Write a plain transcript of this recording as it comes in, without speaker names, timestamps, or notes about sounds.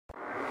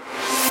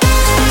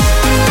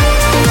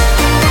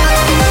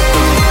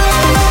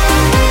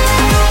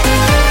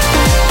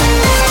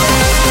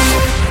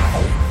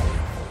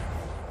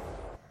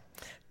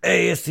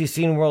ASC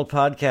Scene World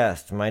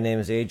Podcast. My name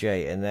is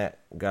AJ, and that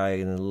guy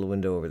in the little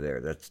window over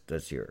there, that's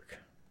Jurek.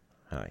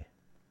 Hi.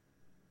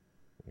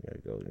 You gotta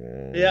go.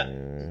 Yeah,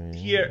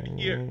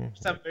 here,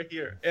 somewhere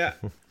here. Yeah,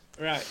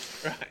 right.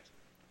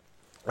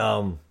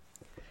 In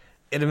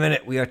a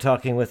minute, we are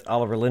talking with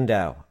Oliver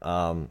Lindau.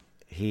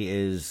 He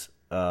is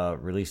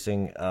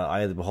releasing Eye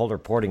of the Beholder,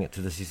 porting it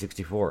to the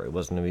C64. It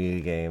wasn't a Amiga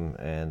game,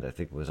 and I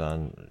think it was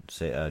on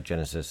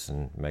Genesis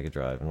and Mega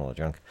Drive and all that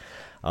junk.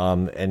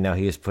 And now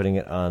he is putting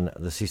it on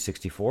the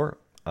C64.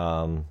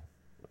 And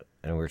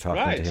we're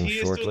talking to him he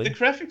shortly. He is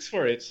doing the graphics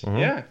for it.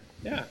 Mm-hmm.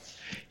 Yeah.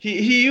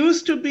 He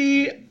used to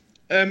be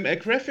a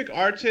graphic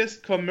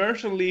artist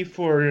commercially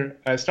for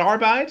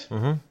Starbite.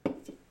 Mm-hmm.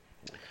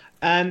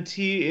 And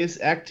he is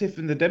active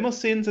in the demo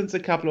scene since a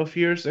couple of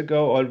years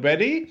ago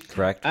already.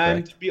 Correct.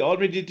 We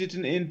already did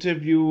an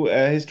interview,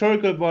 a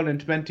historical one in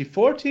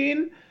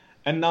 2014.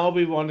 And now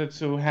we wanted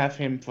to have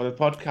him for the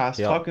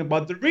podcast talking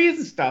about the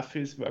recent stuff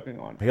he's working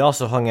on. He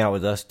also hung out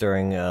with us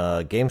during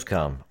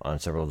Gamescom on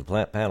several of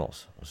the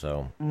panels.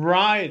 So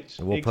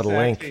we'll put a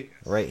link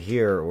right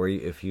here where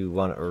if you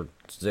want, or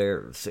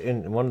there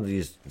in one of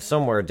these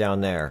somewhere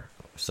down there,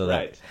 so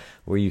that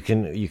where you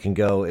can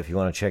go if you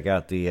want to check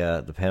out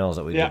the panels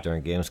that we did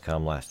during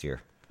Gamescom last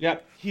year. Yeah,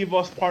 he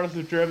was part of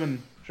the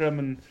German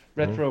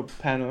retro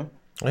panel.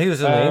 Well, he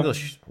was in the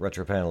English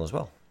retro panel as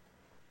well.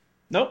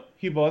 No,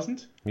 he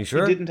wasn't. You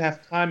sure? He didn't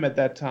have time at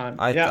that time.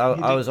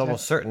 I was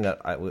almost certain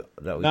that we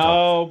No,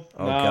 talked.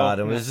 Oh God!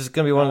 And is this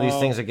going to be one of these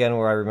things again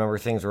where I remember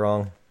things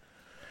wrong?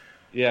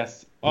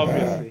 Yes,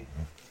 obviously.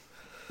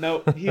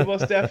 No, he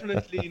was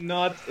definitely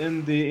not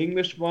in the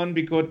English one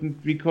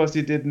because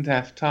he didn't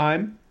have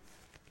time.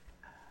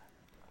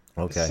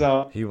 Okay.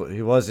 So he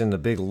was in the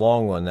big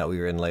long one that we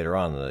were in later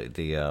on. The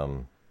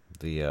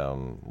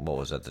what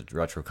was that? The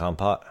Retro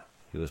Compot.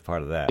 He was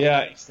part of that.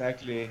 Yeah,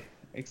 exactly.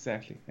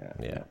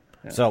 Yeah.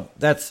 So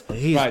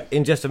he's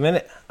in just a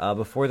minute.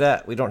 Before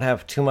that, we don't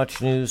have too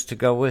much news to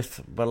go with,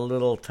 but a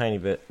little tiny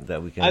bit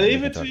that we can. I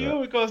leave it to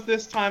you because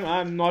this time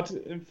I'm not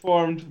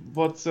informed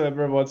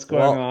whatsoever what's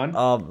going on.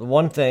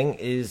 One thing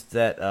is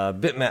that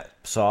Bitmap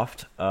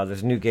Soft,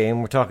 there's a new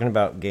game. We're talking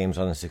about games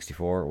on the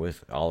 64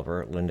 with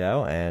Oliver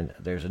Lindau, and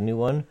there's a new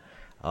one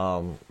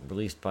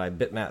released by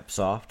Bitmap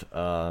Soft,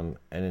 and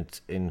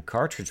it's in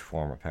cartridge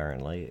form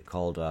apparently,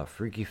 called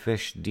Freaky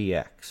Fish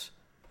DX.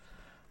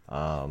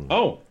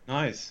 Oh,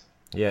 nice.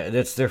 Yeah,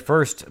 it's their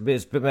first.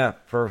 It's Bitmap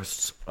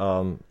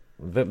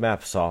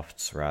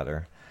Soft's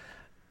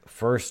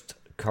first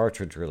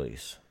cartridge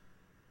release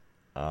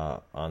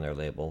on their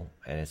label,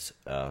 and it's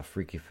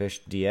Freaky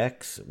Fish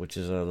DX, which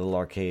is a little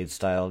arcade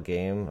style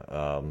game.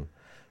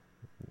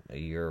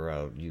 You're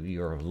a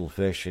little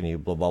fish and you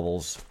blow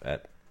bubbles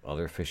at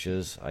other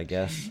fishes, I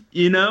guess.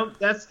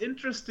 That's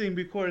interesting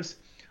because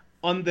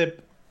on the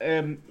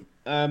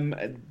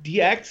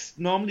DX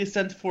normally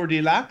stands for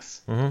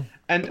deluxe,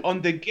 and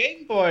on the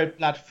Game Boy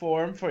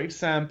platform, for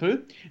example,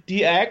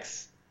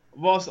 DX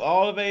was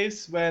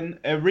always when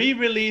a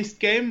re-released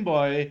Game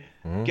Boy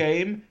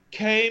game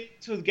came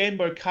to the Game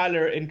Boy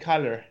Color in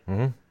color.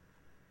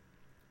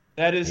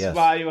 That is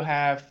why you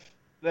have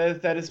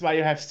that is why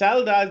you have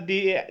Zelda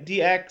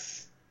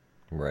DX,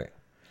 right?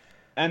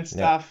 And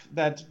stuff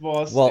that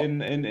was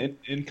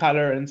in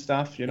color and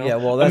stuff, Yeah,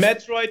 well,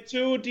 that's Metroid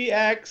 2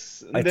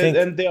 DX,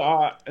 and there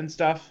are and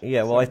stuff.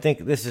 Yeah, well, I think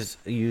this is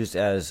used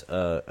as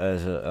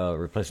a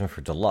replacement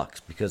for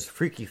Deluxe because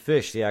Freaky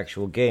Fish, the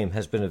actual game,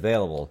 has been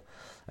available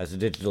as a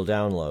digital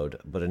download,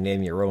 but a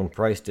name your own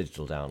price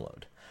digital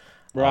download.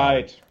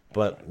 Right.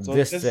 But so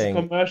this thing, is a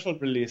commercial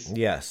release.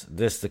 Yes,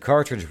 the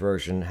cartridge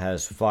version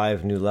has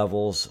 5 new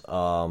levels,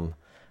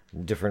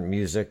 different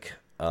music.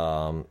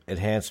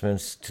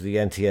 Enhancements to the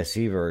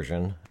NTSC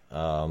version,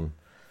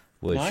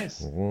 which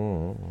nice.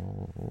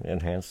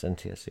 Enhanced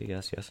NTSC,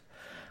 yes.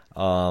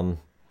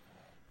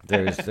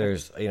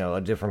 There's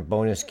a different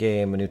bonus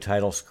game, a new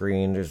title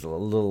screen. There's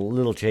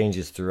little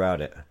changes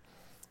throughout it.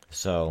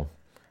 So,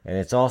 and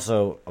it's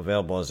also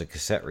available as a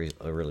cassette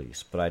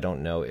release, but I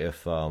don't know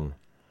if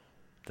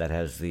that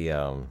has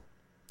the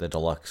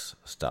deluxe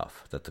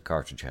stuff that the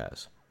cartridge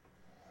has.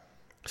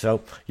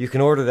 So you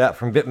can order that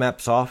from Bitmap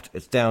Soft.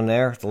 It's down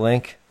there, the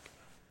link,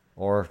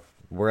 or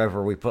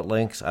wherever we put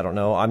links. I don't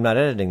know. I'm not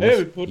editing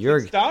this.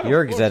 Jurg's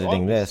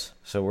editing this,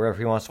 so wherever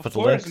he wants to put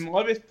the links. I'm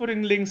always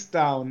putting links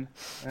down.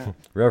 Yeah.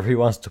 Wherever he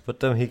wants to put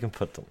them, he can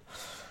put them.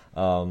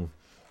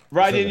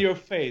 Right in your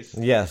face.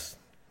 Yes.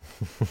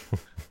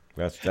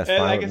 that's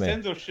fine like with me. Like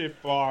a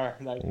censorship bar.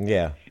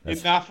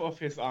 Enough of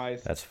his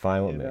eyes. That's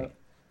fine with me.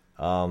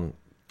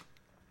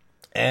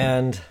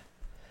 And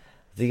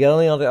the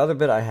only other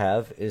bit I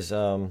have is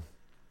that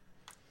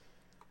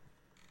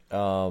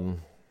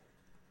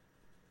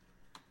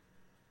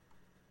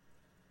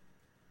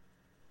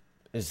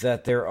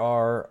there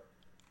are,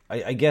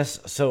 I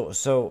guess so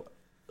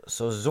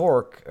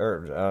Zork,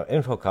 or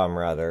Infocom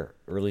rather,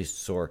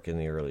 released Zork in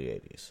the early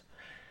 80s.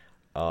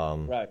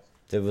 Right.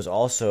 There was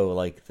also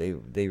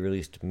they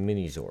released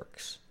mini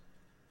Zorks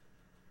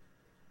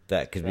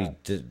that could be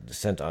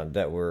sent on,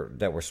 that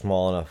were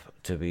small enough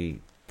to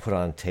be put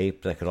on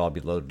tape that could all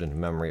be loaded into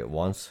memory at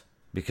once,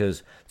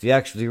 because the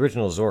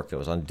original Zork that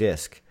was on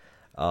disc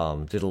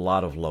did a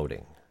lot of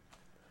loading.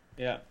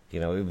 Yeah.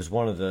 It was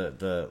one of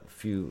the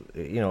few,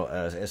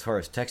 as far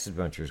as text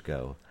adventures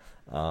go,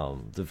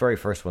 the very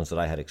first ones that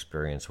I had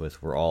experience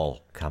with were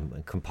all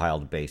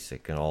compiled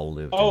basic and all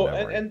lived in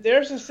memory. And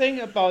there's a thing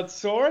about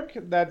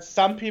Zork that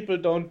some people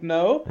don't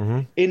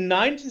know. In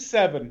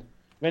 '97,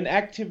 when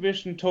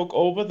Activision took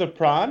over the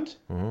brand,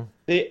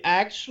 they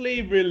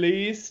actually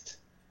released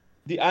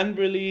the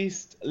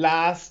unreleased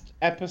last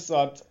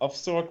episode of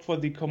Zork for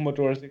the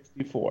Commodore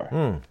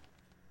 64.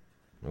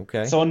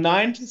 Okay. So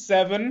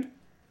 '97,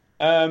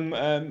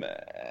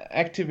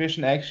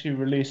 Activision actually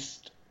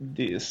released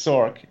the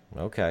Zork.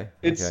 Okay.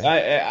 It's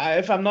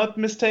if I'm not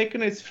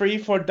mistaken, it's free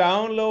for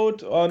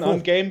download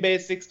on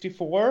GameBase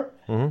 64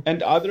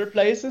 and other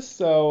places.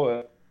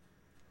 So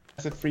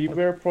it's a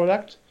freeware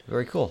product.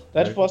 Very cool.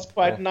 That was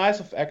quite nice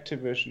of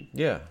Activision.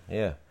 Yeah.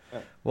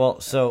 Well,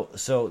 so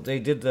they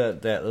did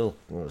that little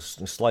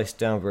sliced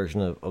down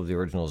version of the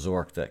original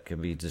Zork that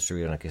could be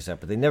distributed on a cassette,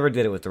 but they never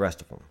did it with the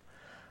rest of them.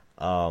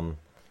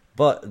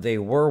 But they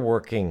were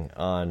working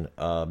on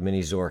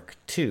Mini Zork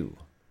 2.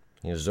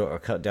 A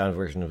cut down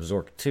version of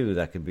Zork 2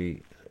 that could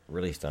be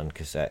released on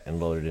cassette and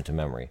loaded into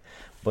memory,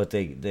 but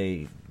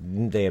they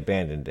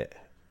abandoned it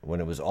when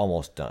it was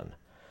almost done.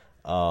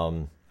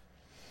 But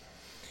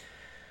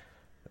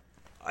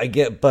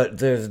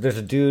there's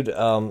a dude,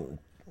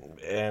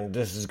 and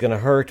this is gonna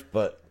hurt,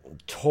 but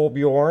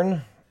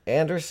Torbjorn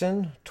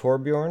Anderson,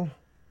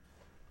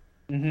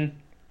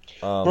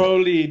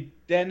 Probably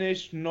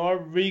Danish,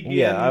 Norwegian.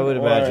 Yeah, I would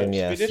imagine.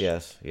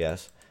 Swedish?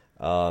 Yes.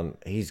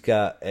 He's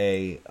got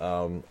a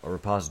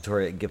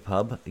repository at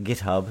GitHub.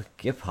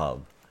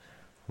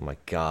 Oh my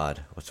God,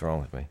 what's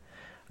wrong with me?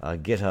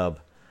 GitHub.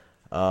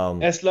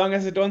 As long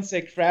as I don't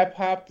say crap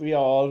hub, we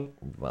are all...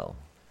 Well,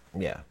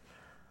 yeah.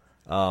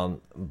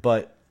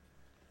 But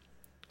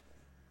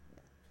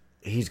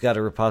he's got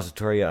a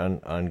repository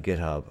on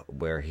GitHub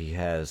where he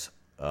has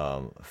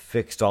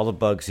fixed all the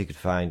bugs he could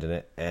find in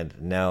it,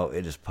 and now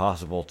it is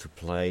possible to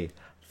play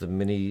the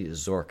Mini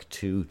Zork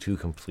 2 to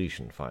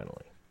completion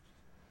finally.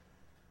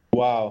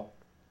 Wow.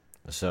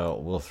 So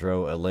we'll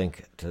throw a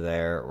link to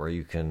there where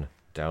you can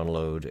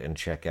download and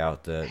check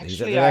out the... I've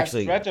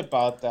read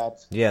about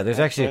that. Yeah, there's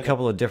actually a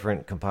couple of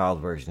different compiled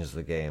versions of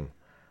the game.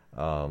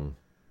 And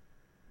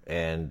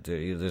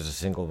there's a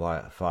single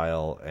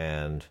file,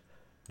 and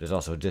there's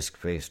also a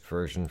disc-based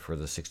version for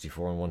the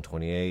 64 and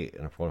 128,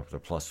 and one for the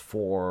Plus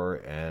 4,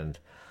 and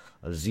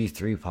a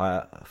Z3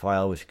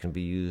 file which can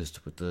be used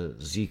with the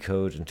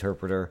Z-code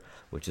interpreter,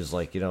 which is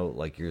like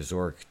your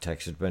Zork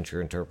text adventure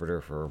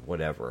interpreter for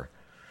whatever.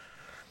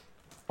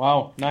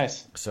 Wow,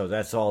 nice. So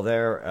that's all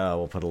there.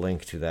 We'll put a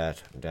link to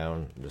that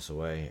down this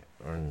way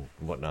and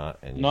whatnot,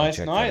 and you Nice,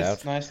 can check that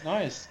out.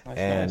 Nice.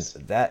 And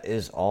that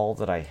is all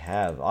that I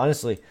have.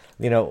 Honestly,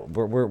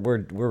 we're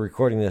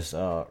recording this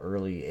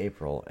early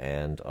April,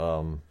 and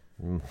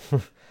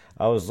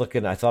I was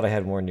looking. I thought I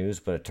had more news,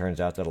 but it turns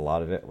out that a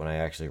lot of it, when I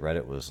actually read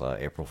it, was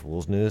April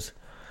Fool's news.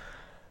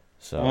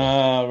 So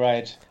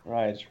right.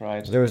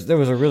 there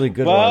was a really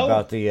good one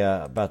about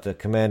the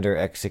Commander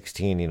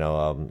X16.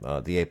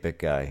 The 8-bit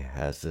guy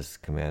has this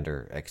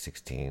Commander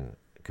X16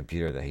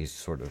 computer that he's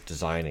sort of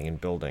designing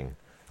and building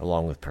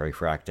along with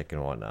Perifractic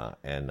and whatnot.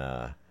 And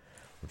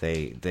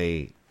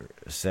they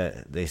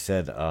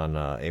said on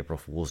April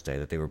Fool's Day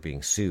that they were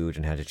being sued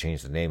and had to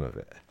change the name of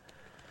it.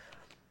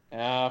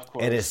 Yeah, of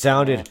course. And it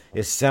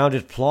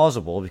sounded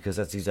plausible, because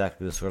that's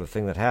exactly the sort of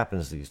thing that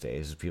happens these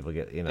days. Is people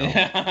get we had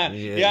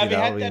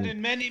that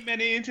in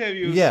many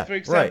interviews. Yeah, for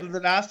example, right. The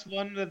last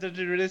one that they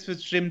released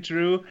with Jim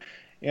True.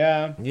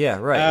 Yeah. Yeah,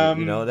 right.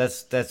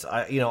 That's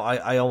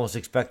I almost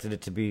expected it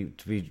to be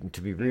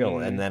real,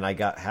 and then I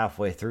got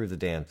halfway through the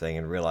damn thing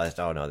and realized,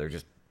 oh no, they're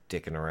just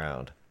dicking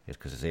around. It's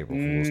because it's April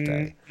Fool's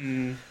Day.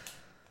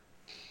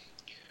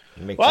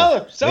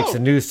 Makes the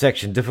news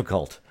section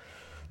difficult.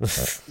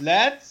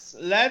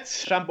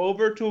 Let's jump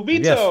over to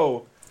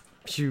Vito.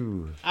 Yes.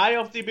 Phew. Eye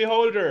of the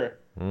Beholder.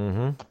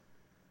 Mm-hmm.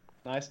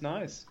 Nice.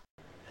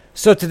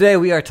 So today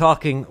we are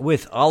talking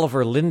with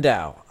Oliver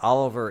Lindau.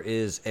 Oliver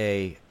is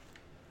a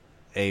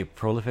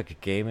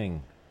prolific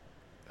gaming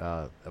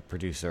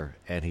producer,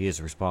 and he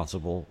is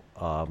responsible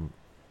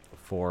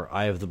for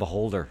Eye of the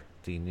Beholder,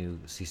 the new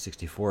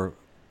C64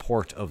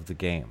 port of the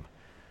game,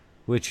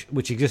 which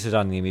existed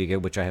on the Amiga,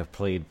 which I have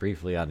played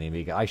briefly on the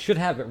Amiga. I should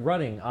have it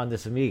running on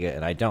this Amiga,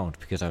 and I don't,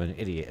 because I'm an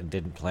idiot and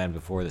didn't plan ahead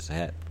before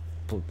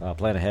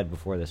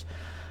this.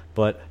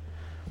 But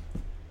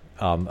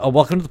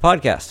welcome to the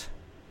podcast.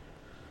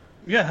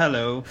 Yeah,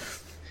 hello.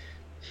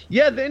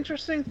 Yeah, the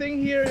interesting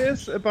thing here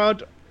is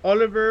about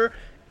Oliver.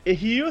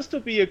 He used to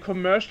be a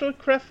commercial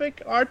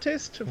graphic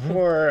artist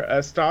for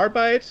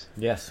Starbite.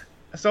 Yes.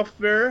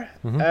 Software,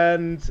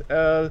 and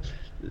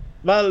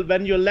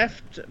when you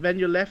left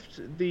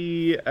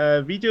the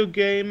video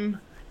game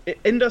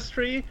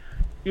industry,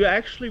 you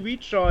actually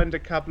rejoined a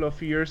couple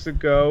of years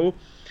ago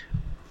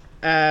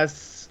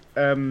as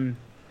a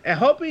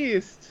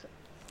hobbyist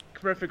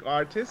graphic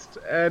artist.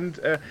 And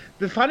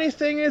the funny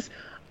thing is,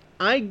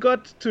 I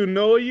got to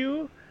know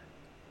you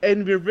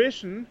in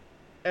Revision,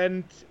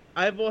 and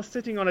I was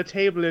sitting on a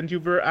table, and you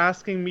were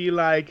asking me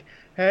like,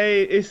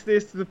 "Hey, is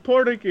this the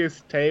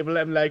Portuguese table?"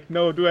 I'm like,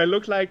 "No, do I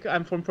look like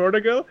I'm from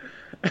Portugal?"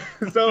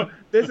 So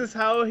this is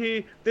how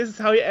he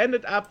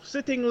ended up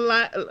sitting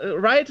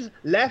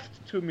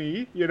left to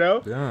me, you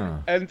know. Yeah.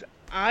 And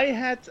I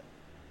had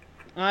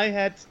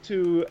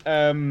to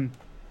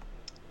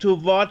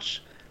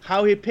watch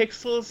how he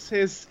pixels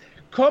his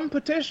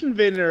competition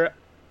winner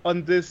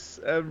on this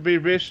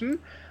revision,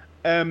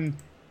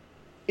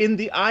 in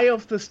the Eye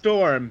of the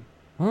Storm.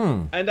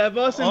 And I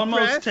was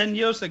almost impressed. 10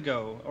 years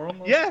ago.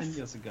 Almost Yes. 10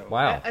 years ago.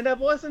 Wow. And I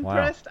was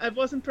impressed. I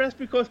was impressed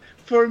because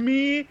for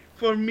me,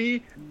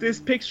 this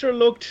picture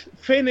looked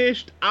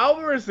finished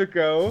hours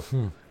ago,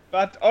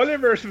 but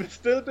Oliver was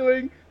still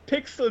doing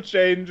pixel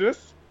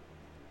changes.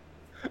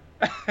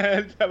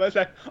 And I was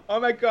like, "Oh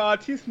my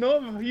God, he's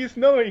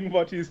knowing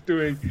what he's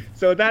doing."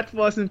 So that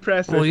was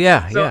impressive. Well,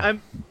 yeah, so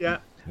yeah.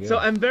 So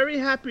I'm very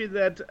happy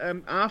that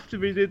after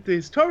we did the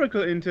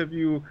historical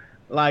interview,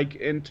 like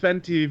in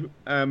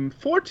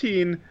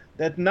 2014,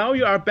 that now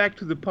you are back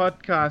to the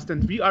podcast,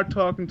 and we are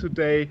talking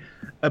today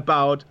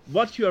about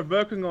what you are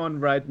working on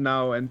right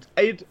now. And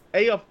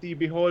Eye of the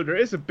Beholder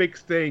is a big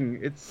thing.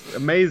 It's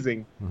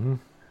amazing.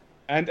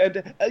 And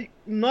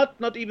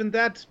not even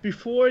that.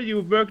 Before you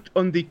worked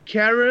on the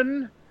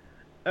Karen.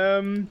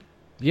 On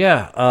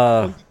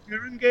the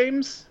Karen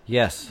games.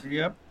 Yes.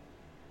 Yep.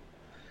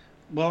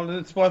 Well,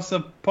 it was a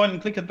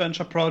point-and-click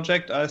adventure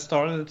project I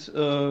started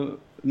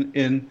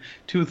in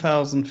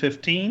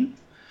 2015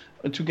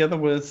 together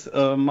with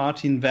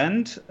Martin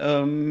Wendt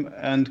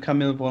and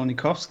Kamil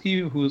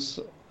Wolnikowski, who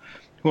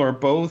are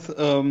both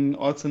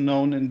also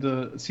known in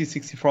the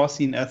C64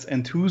 scene as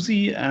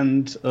Enthusi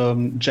and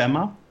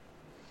Gemma,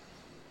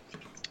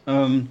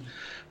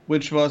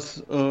 which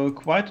was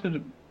quite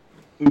an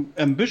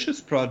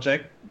ambitious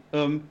project.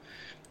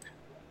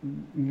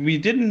 We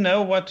didn't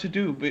know what to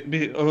do,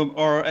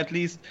 or at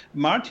least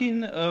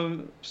Martin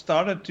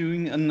started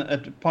doing a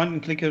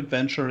point-and-click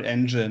adventure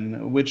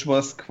engine, which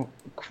was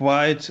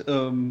quite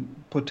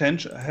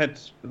potential, had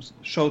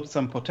showed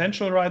some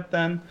potential right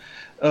then,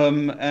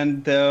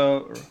 and there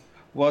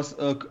was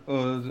a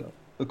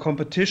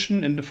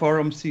competition in the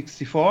Forum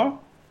 64,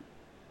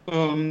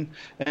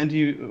 and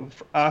he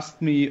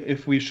asked me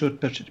if we should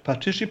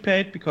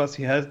participate because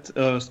he had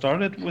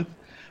started with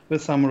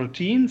some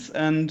routines,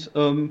 and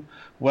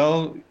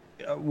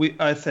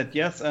I said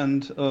yes,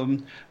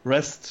 and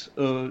rest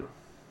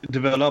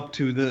developed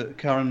to the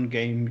current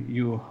game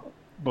you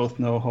both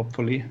know,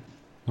 hopefully.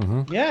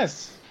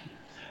 Yes,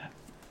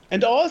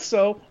 and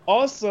also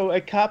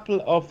a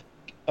couple of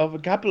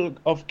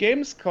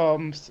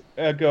Gamescoms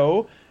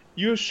ago,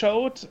 you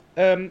showed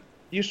a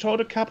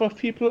couple of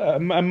people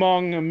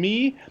among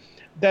me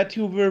that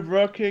you were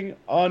working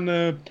on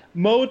a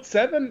Mode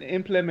 7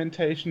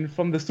 implementation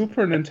from the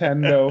Super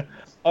Nintendo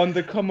on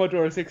the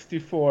Commodore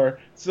 64.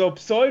 So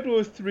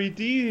Pseudo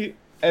 3D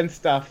and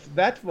stuff.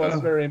 That was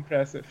very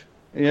impressive.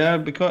 Yeah,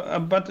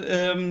 but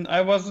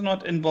I was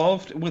not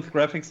involved with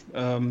graphics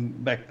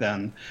back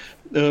then.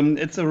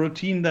 It's a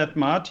routine that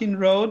Martin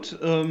wrote,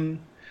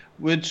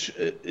 which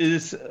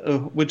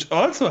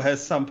also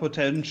has some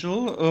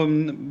potential,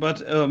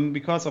 but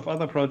because of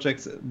other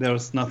projects,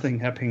 there's nothing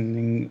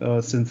happening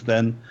since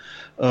then.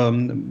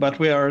 But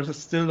we are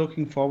still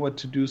looking forward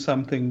to do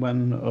something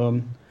when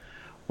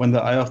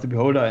the Eye of the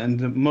Beholder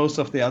and most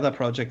of the other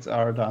projects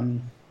are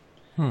done.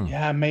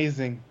 Yeah,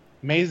 amazing.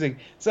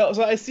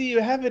 So I see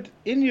you have it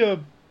in your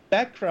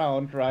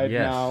background right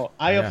now,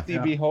 Eye of the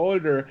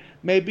Beholder.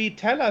 Maybe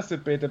tell us a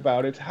bit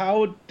about it.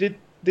 How did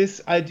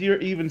this idea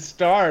even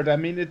start? I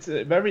mean, it's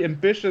a very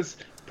ambitious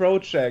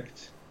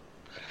project.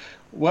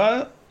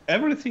 Well,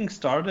 everything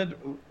started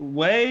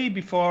way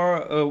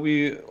before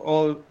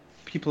all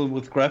people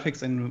with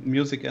graphics and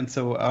music and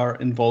so are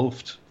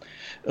involved.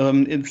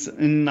 It's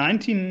in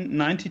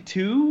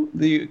 1992,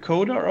 the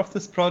coder of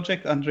this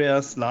project,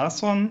 Andreas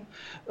Larsson,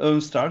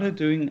 started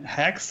doing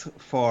hacks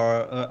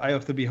for Eye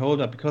of the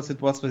Beholder because it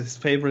was his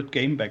favorite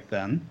game back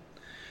then.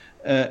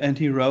 And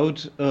he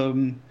wrote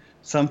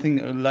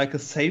something like a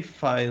save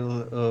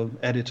file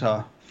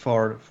editor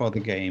for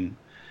the game,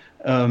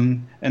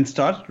 and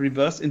started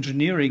reverse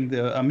engineering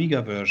the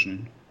Amiga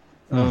version.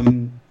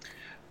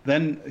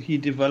 Then he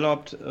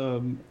developed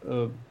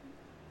a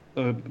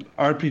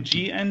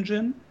RPG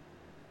engine,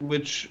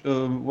 which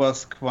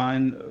was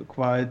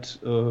quite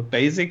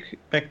basic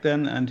back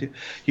then, and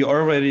he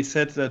already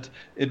said that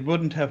it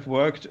wouldn't have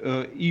worked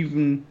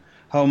even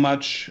how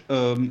much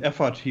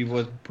effort he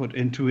would put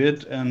into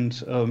it,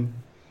 and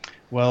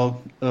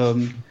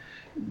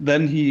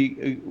then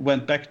he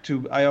went back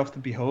to Eye of the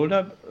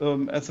Beholder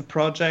as a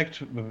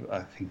project. I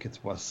think it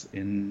was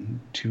in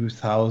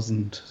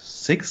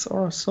 2006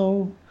 or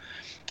so,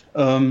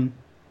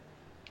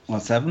 or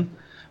 7.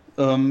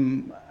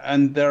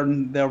 And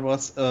there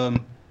was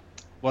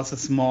was a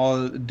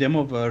small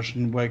demo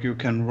version where you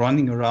can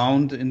running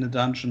around in the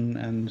dungeon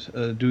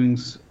and doing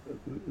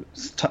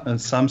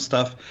some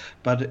stuff,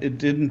 but it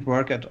didn't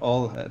work at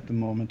all at the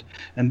moment.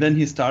 And then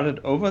he started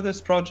over this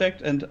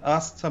project and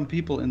asked some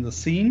people in the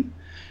scene.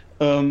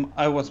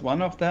 I was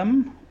one of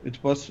them. It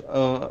was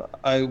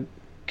I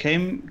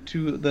came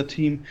to the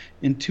team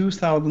in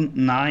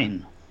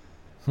 2009.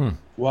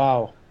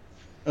 Wow.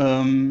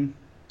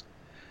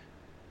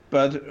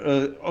 But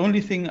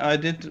only thing I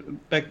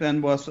did back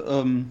then was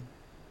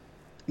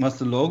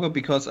the logo,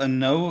 because I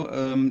know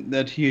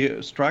that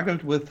he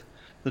struggled with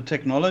the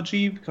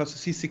technology, because the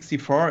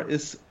C64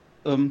 is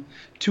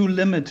too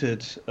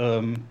limited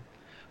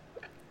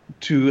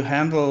to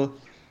handle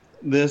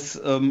this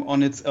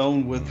on its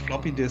own with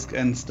floppy disk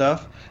and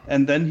stuff.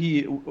 And then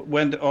he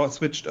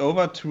switched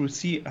over to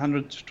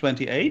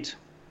C128.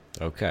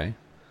 Okay.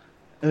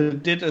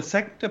 Did a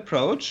second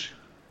approach,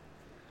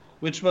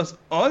 which was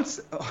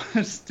also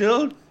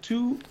still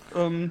too.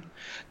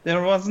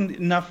 There wasn't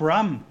enough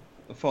RAM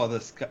for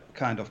this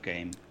kind of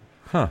game.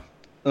 Huh.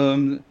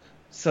 Then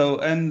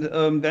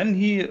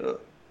he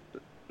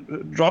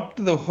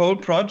dropped the whole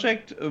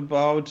project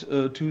about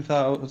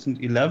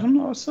 2011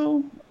 or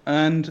so,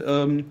 and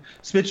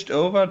switched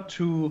over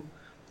to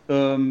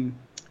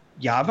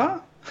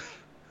Java,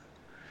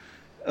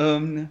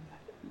 and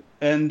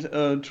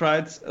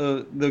tried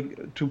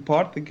to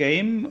port the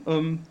game.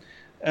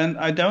 And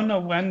I don't know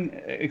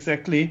when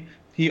exactly.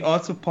 He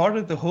also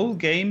ported the whole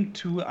game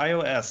to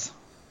iOS.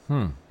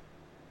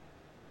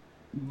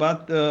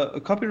 But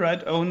the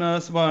copyright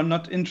owners were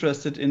not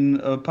interested in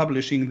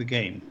publishing the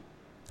game.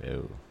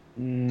 Oh.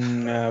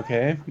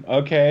 Okay.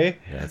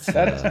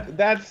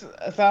 That's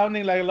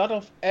sounding like a lot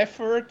of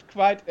effort,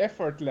 quite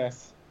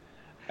effortless,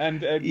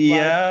 and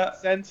quite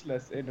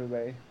senseless in a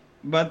way.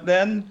 But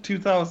then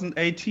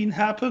 2018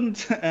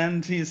 happened,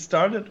 and he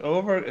started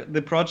over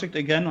the project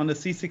again on the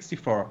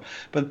C64.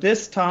 But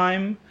this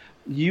time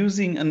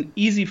using an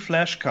Easy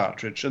Flash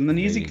cartridge, and an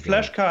Easy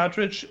Flash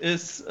cartridge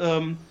is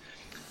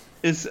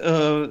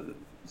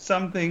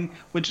something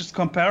which is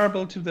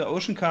comparable to the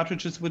Ocean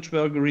cartridges, which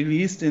were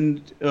released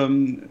in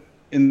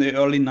the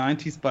early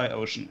 90s by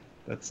Ocean.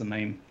 That's the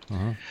name.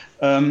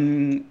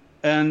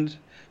 And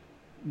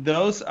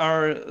those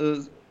are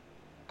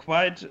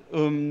quite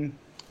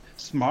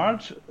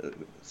smart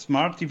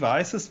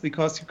devices,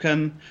 because you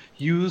can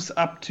use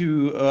up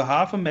to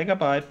half a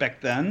megabyte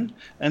back then,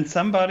 and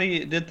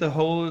somebody did the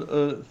whole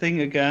thing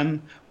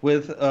again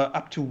with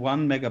up to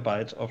 1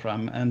 megabyte of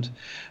RAM. And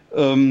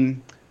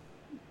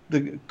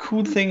the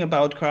cool thing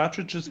about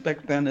cartridges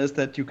back then is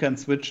that you can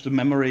switch the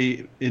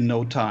memory in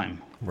no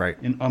time. Right.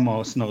 In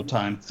almost no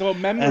time. So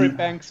memory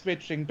bank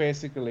switching,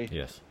 basically.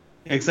 Yes.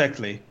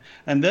 Exactly.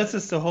 And this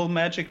is the whole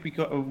magic,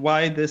 because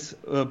why this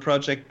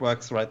project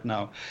works right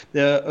now.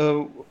 There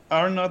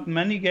are not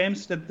many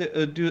games that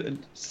do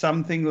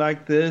something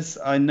like this.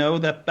 I know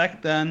that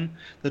back then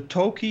the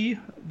Toki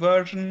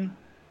version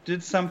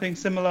did something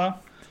similar.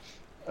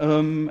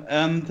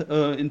 And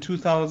in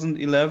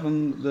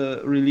 2011,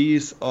 the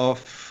release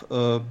of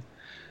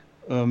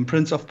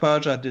Prince of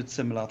Persia did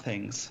similar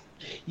things.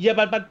 Yeah,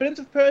 but Prince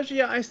of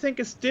Persia, I think,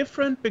 is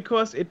different,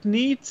 because it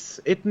needs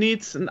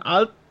an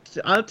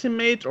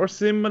ultimate or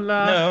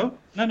similar.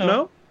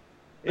 No.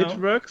 It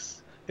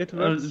works. It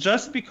works.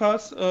 Just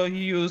because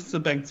he used the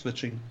bank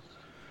switching.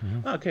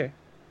 Okay.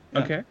 Yeah.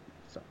 Okay.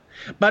 So,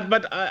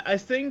 but I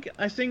think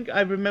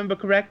I remember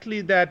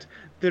correctly that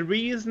the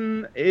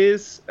reason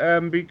is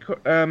because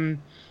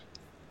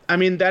I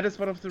mean, that is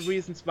one of the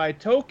reasons why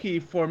Toki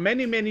for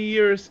many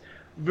years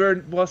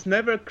was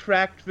never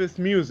cracked with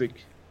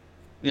music.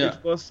 Yeah.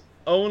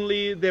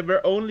 There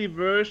were only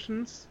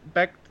versions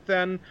back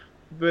then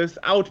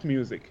without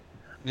music.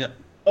 Yeah.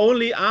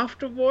 Only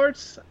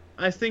afterwards,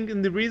 I think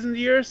in the recent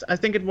years, I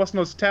think it was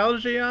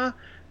Nostalgia,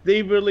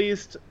 they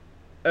released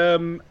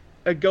a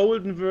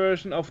golden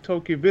version of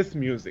Toki with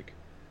music.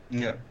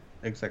 Yeah,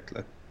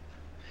 exactly.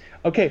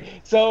 Okay,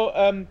 so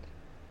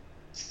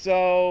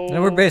And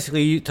we're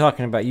basically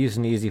talking about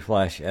using Easy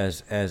Flash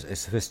as a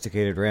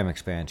sophisticated RAM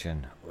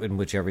expansion in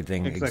which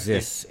everything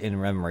exists in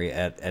memory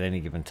at any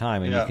given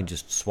time, and you can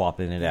just swap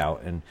in and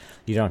out, and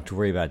you don't have to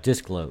worry about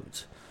disk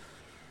loads.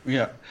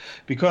 Yeah,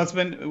 because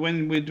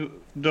when we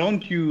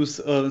don't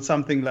use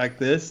something like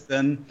this,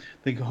 then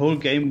the whole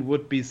game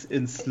would be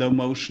in slow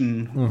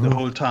motion the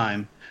whole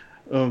time.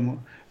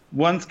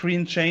 One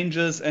screen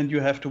changes and you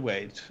have to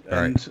wait.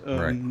 Right,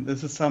 and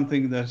this is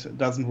something that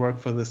doesn't work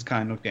for this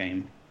kind of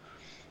game.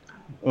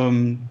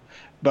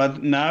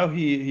 But now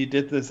he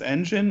did this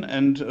engine,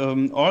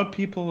 and all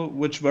people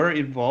which were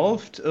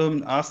involved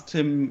asked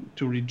him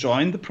to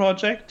rejoin the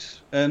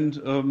project.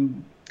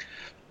 And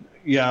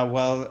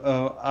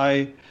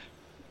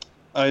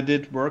I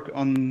did work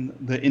on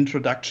the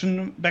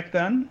introduction back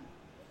then.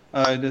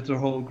 I did the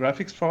whole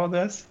graphics for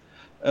this.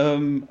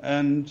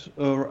 And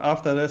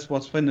after this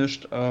was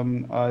finished,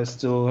 I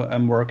still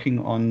am working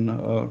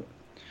on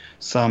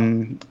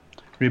some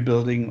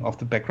rebuilding of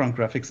the background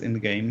graphics in the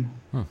game.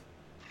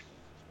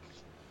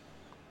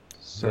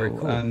 So Very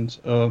cool. and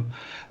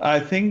I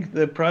think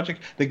the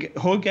project,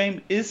 whole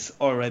game is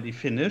already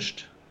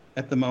finished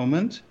at the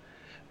moment,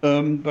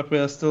 but we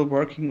are still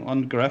working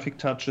on graphic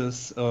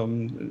touches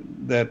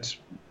that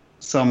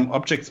some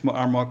objects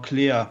are more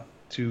clear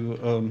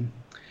to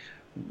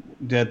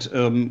that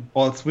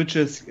all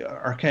switches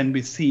can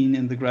be seen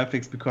in the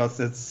graphics, because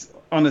it's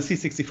on a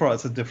C64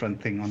 it's a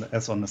different thing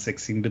as on a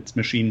 16-bit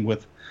machine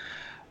with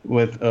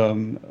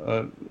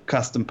a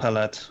custom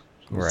palette.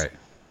 Right.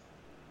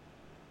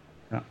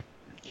 Yeah.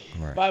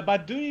 Right.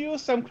 But do you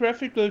use some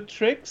graphical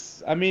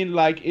tricks? I mean,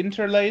 like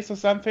interlace or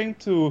something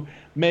to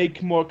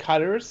make more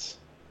colors?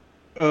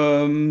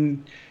 No,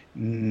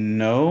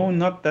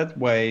 not that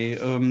way.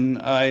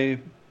 I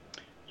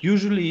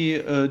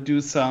usually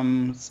do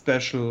some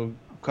special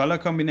color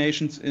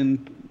combinations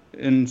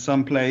in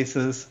some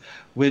places,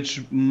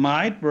 which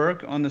might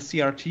work on a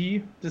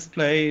CRT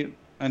display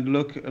and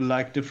look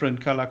like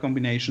different color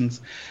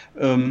combinations.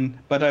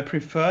 But I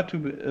prefer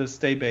to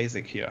stay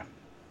basic here.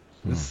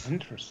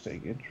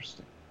 Interesting.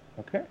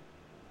 Okay.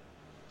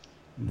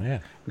 Yeah.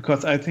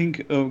 Because I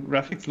think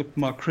graphics look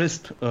more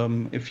crisp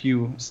if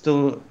you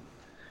still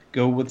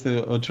go with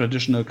the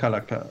traditional color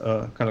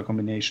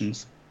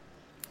combinations.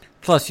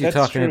 Plus, you're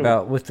That's talking true.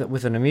 about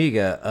with an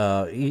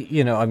Amiga.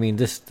 You know, I mean,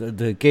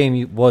 the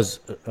game was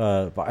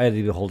Eye of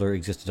the Beholder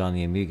existed on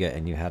the Amiga,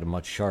 and you had a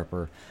much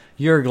sharper.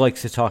 Jörg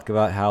likes to talk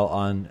about how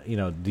on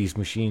these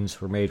machines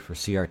were made for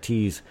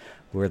CRTs,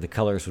 where the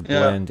colors would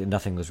blend and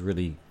nothing was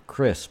really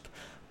crisp.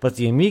 But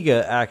the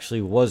Amiga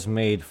actually was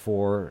made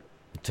to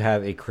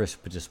have a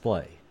crisp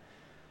display.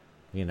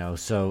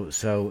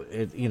 So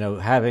it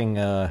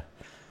having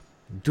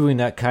doing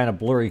that kind of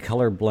blurry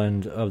color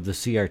blend of the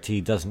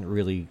CRT doesn't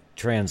really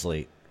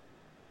translate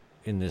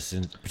in this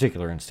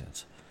particular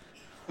instance.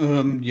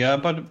 Yeah,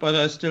 but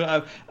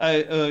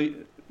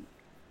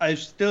I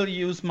still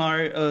use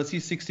my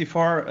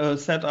C64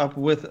 setup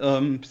with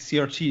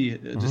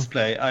CRT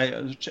display.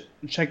 I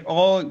check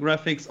all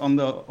graphics on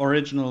the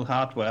original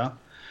hardware.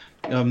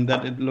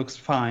 That it looks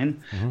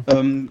fine,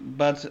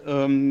 but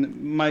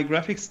my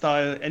graphic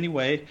style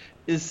anyway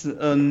is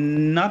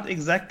not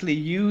exactly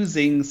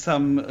using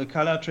some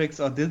color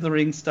tricks or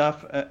dithering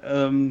stuff.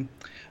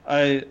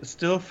 I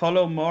still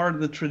follow more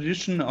the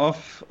tradition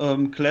of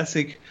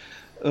classic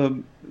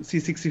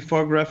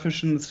C64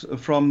 graphics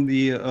from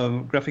the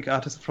graphic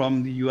artists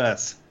from the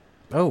US.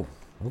 Oh,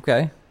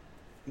 okay.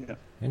 Yeah.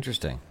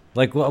 Interesting.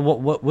 Like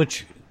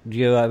which do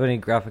you have any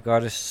graphic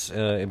artists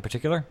in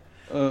particular?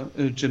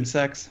 Jim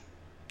Sachs.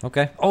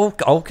 Okay. Oh,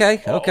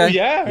 okay. Oh,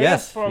 yeah.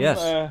 Yes. From,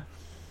 yes.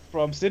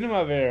 From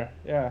Cinemaware.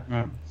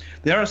 Yeah.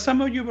 There are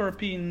some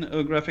European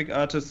graphic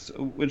artists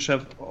which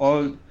has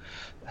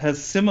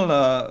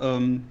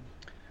similar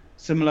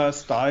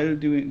style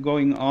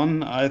going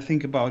on. I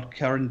think about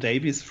Karen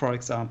Davies, for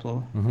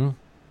example. Mm-hmm.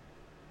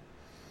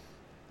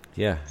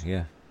 Yeah.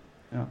 You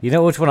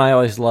know which one I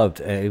always loved?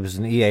 It was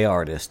an EA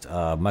artist,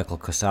 Michael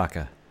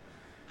Kosaka.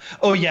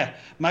 Oh yeah,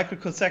 Michael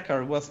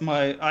Kosaka was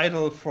my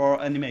idol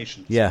for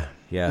animation. Yeah.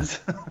 Yeah.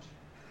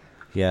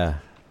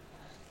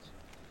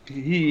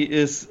 He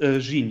is a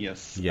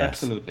genius. Yes.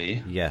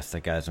 Absolutely. Yes,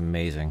 that guy's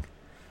amazing.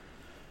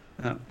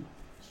 Yeah.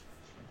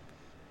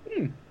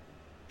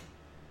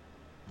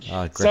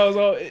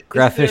 So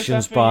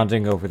graphicians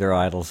bonding over their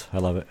idols. I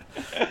love it.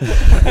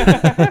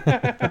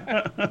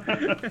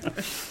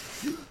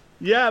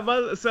 Yeah,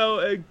 well,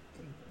 so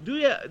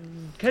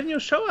can you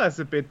show us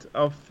a bit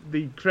of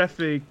the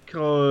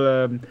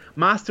graphical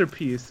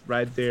masterpiece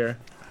right there?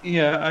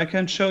 Yeah, I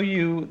can show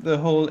you the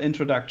whole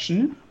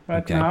introduction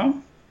right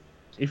now.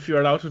 If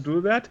you're allowed to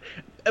do that.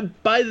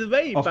 By the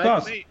way,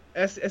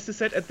 as you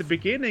said at the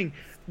beginning,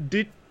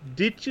 did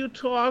you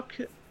talk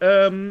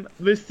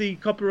with the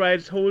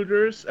copyright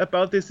holders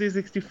about the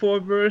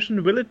C64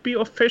 version? Will it be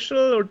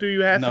official, or do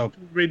you have to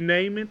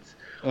rename it,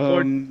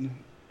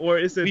 or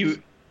is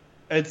it?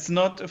 It's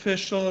not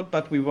official,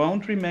 but we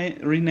won't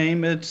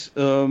rename it.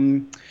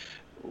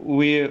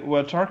 We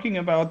were talking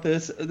about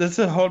this.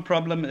 The whole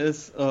problem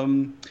is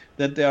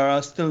that they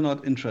are still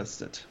not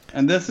interested,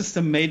 and this is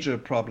the major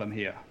problem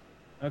here.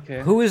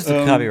 Okay. Who is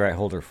the copyright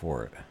holder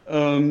for it?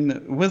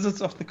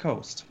 Wizards of the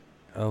Coast.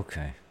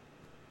 Okay.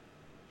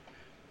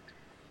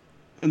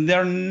 And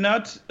they're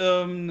not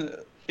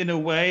in a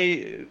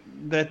way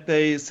that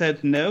they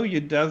said no,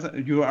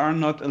 you are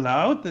not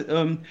allowed.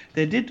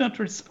 They did not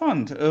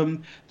respond.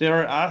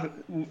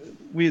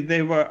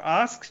 They were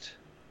asked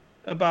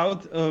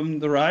about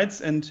the rights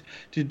and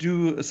to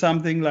do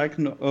something like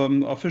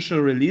an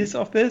official release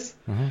of this.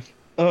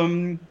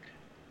 Mm-hmm.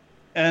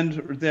 And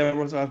there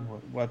was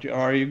what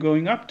are you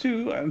going up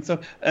to?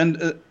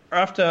 And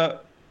after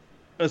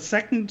a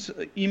second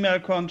email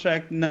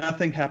contract,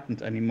 nothing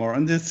happened anymore,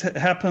 and this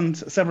happened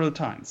several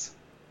times.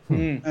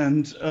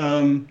 And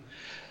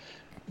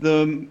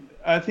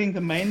I think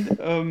the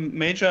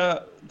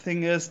major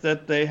thing is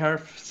that they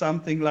have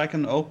something like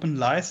an open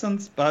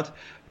license, but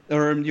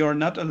you're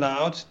not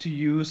allowed to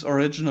use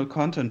original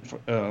content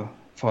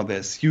for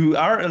this. You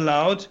are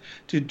allowed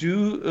to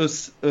do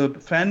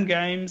fan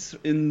games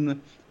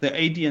in the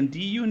AD&D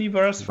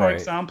universe, for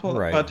example,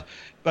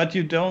 but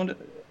you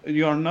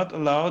are not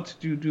allowed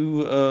to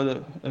do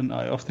an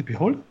Eye of the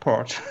Beholder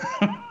part.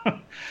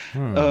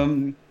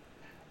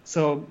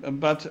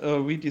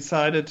 But we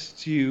decided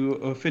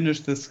to finish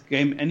this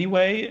game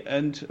anyway,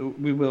 and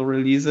we will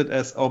release it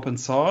as open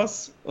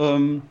source.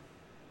 Because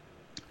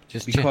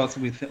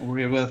we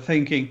were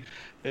thinking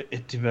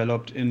it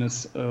developed in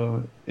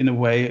a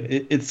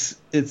way it's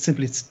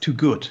simply too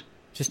good.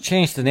 Just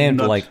change the name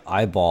to like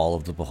Eyeball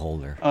of the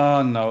Beholder.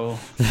 Oh no.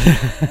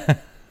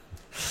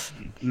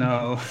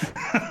 No.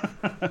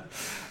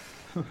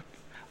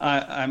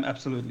 I'm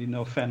absolutely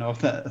no fan of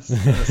that.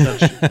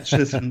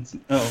 Such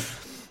no.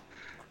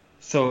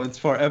 So it's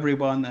for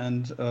everyone,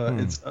 and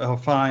it's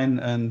fine,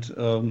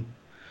 and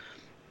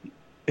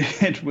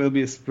it will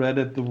be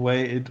spreaded the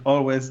way it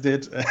always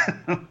did. So,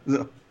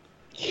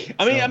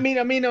 I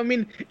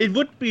mean, it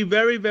would be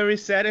very, very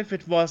sad if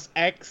it was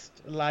axed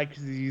like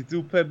the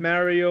Super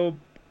Mario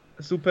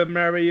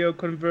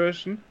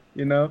conversion,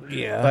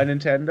 by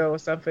Nintendo or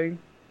something.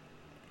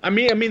 I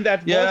mean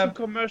that wasn't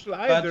commercial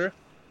either.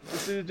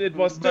 It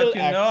was still. But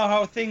you know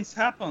how things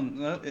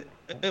happen.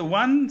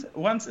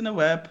 Once in a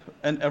web,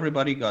 and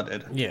everybody got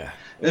it. Yeah.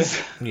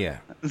 Yeah.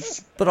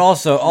 But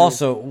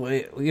also,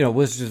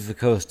 Wizards of the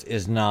Coast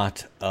is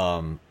not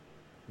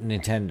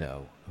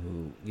Nintendo,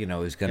 who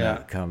is going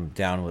to come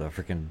down with a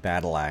freaking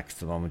battle axe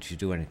the moment you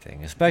do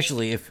anything.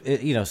 Especially if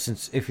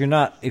since if you're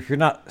not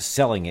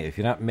selling it, if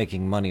you're not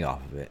making money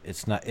off of it,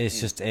 it's not. It's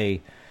just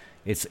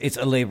it's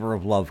a labor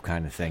of love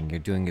kind of thing. You're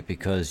doing it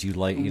because you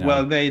like.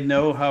 Well, they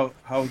know how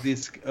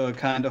these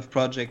kind of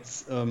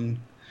projects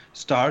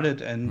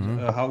started and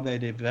how they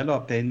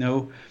developed. They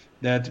know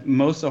that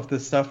most of the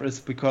stuff is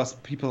because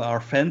people are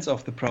fans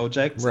of the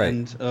project,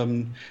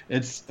 and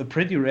it's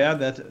pretty rare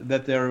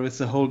that there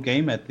is a whole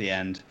game at the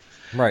end.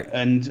 Right.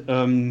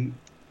 And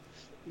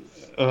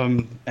on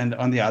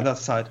the other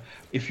side,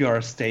 if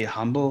you stay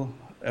humble,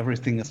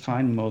 everything is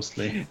fine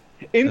mostly.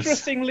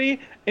 Interestingly,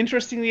 I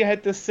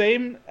had the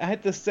same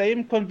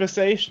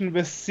conversation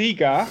with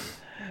Sega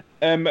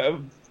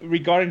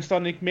regarding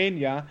Sonic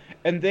Mania,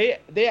 and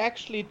they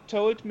actually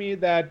told me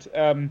that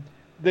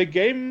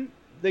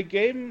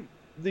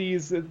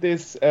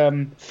this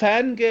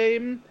fan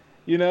game,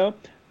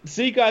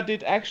 Sega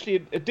did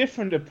actually a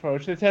different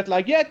approach. They said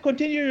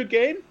continue your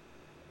game,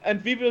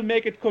 and we will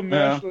make it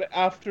commercial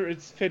after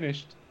it's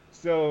finished.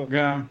 So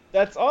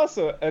that's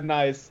also a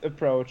nice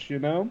approach,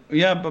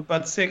 Yeah,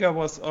 but Sega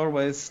was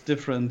always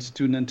different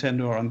to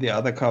Nintendo or the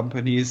other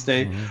companies.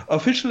 They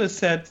officially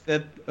said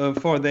that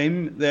for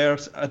them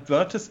there's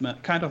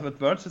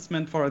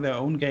advertisement for their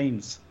own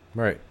games.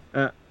 Right.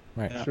 Right.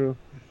 Yeah. True.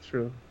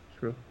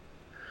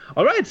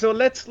 All right, so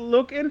let's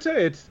look into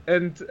it.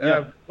 And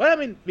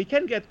we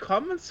can get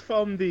comments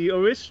from the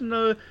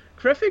original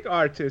graphic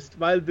artist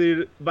while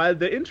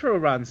the intro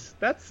runs.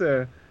 That's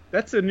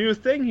a new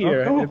thing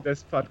here in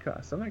this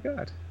podcast. Oh my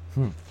god.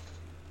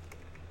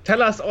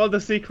 Tell us all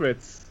the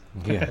secrets.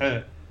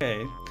 Yeah.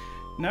 Okay.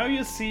 Now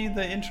you see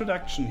the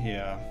introduction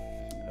here,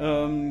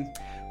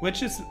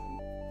 which is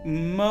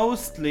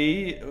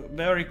mostly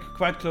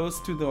quite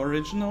close to the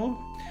original.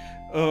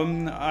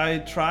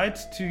 I tried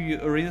to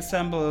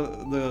reassemble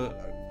the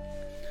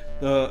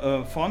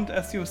font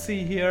as you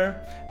see here,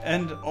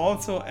 and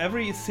also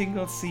every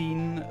single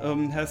scene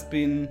has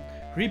been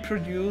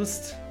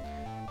reproduced,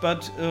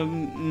 but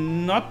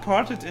not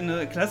ported in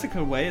a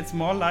classical way. It's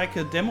more like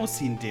a demo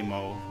scene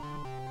demo.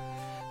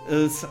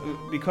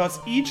 Because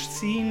each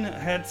scene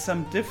had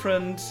some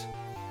different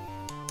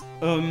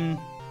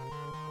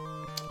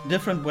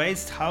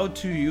ways how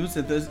to use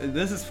it.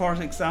 This is, for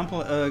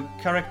example, a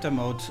character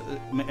mode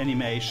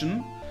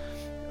animation,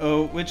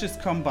 which is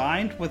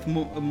combined with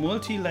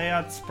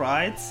multi-layered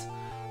sprites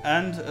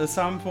and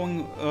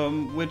something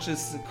which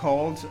is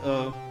called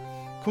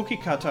cookie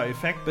cutter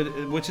effect, but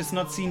which is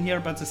not seen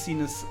here, but the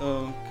scene is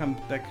come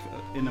back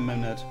in a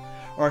minute.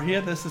 Or here,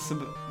 this is a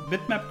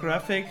bitmap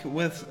graphic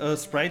with a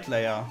sprite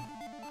layer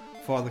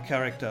for the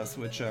characters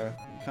which are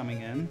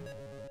coming in.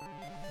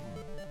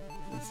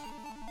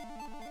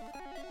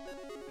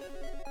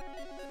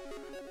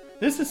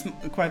 This is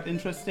quite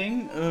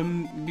interesting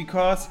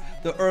because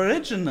the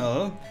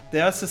original,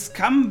 there's a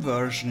Scum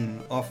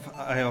version of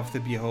Eye of the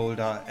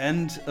Beholder,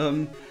 and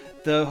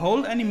the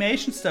whole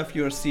animation stuff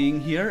you're seeing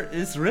here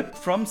is ripped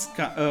from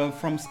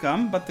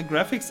Scum, but the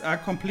graphics are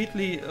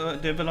completely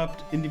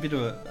developed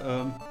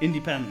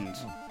independent.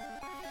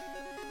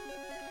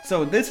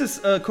 So this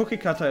is a cookie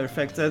cutter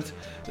effect, that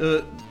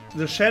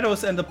the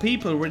shadows and the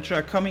people which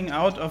are coming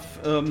out of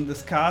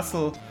this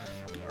castle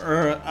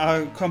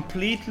are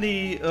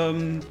completely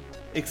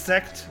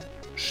exact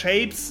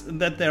shapes,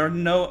 that there are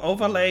no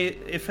overlay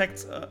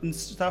effects and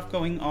stuff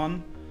going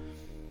on.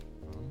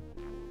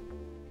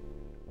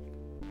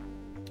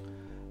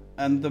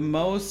 And the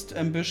most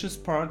ambitious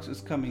part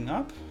is coming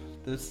up.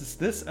 This is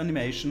this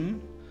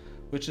animation,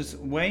 which is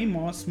way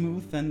more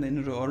smooth than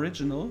in the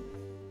original.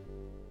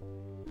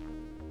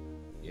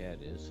 Yeah,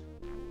 it is.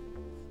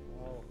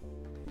 Oh.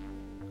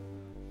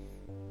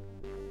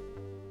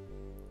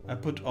 I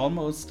put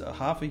almost a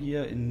half a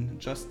year in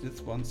just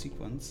this one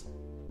sequence.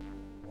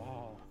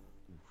 Wow.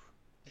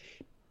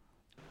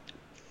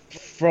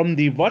 From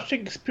the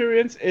watching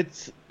experience,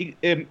 it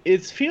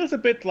feels a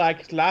bit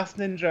like Last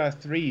Ninja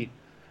 3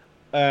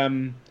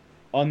 on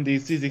the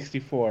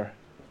C64.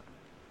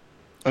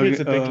 Feels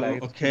a bit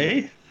like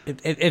okay.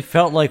 It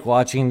felt like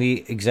watching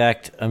the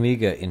exact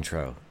Amiga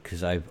intro,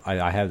 because I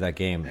have that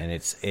game, and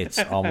it's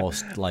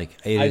almost like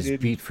it is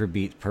beat for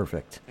beat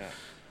perfect. Yeah.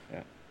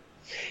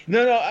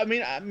 No. I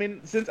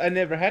mean, since I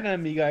never had an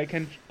Amiga, I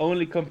can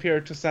only compare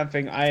it to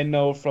something I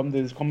know from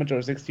the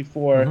Commodore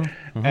 64,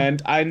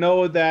 and I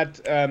know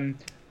that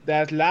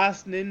that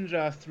Last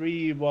Ninja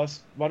 3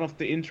 was one of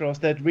the intros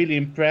that really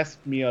impressed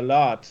me a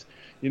lot.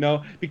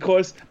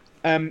 Because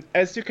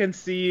as you can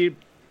see,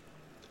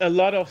 a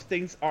lot of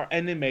things are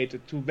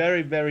animated to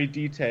very, very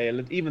detailed,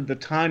 and even the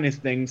tiniest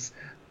things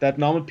that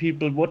normal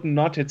people wouldn't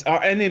notice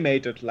are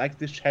animated, like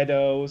the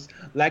shadows,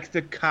 like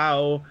the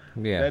cow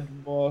that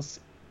was,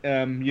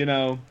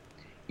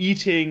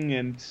 eating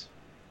and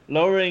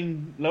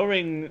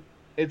lowering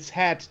its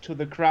head to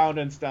the ground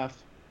and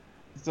stuff.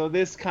 So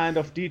this kind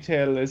of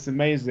detail is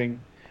amazing,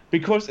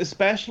 because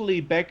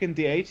especially back in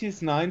the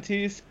 80s,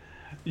 90s,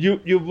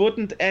 you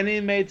wouldn't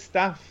animate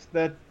stuff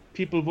that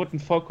people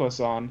wouldn't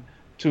focus on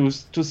to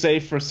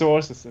save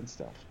resources and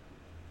stuff.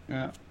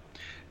 Yeah.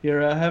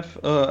 Here I have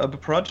a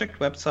project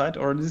website,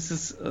 or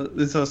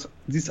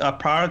these are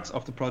parts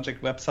of the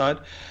project website,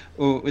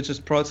 which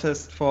is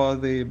processed for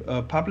the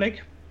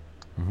public.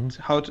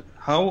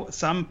 How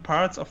some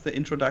parts of the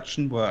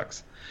introduction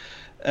works,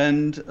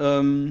 and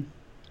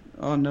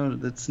oh no,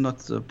 that's not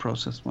the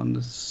processed one.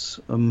 This is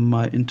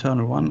my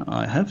internal one.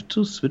 I have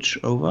to switch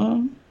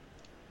over.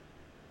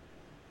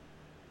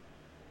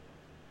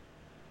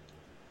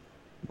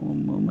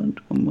 One moment.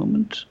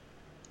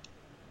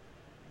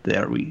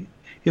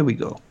 Here we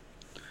go.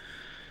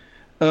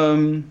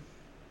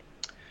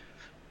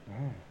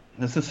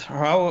 This is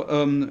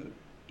how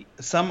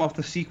some of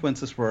the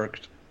sequences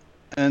worked.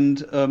 And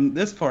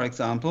this, for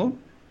example,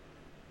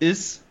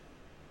 is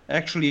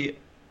actually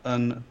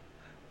a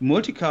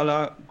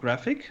multicolor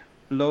graphic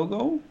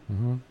logo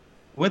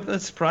with a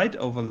sprite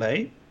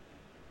overlay.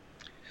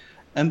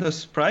 And the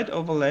sprite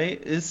overlay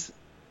is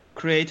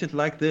created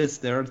like this.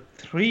 There are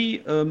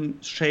 3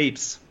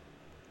 shapes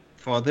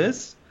for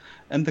this,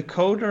 and the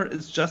coder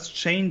is just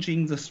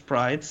changing the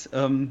sprites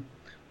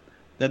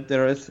that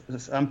there is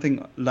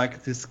something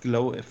like this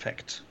glow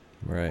effect.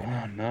 Right.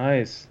 Oh,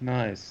 nice.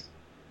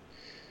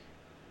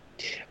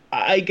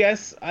 I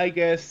guess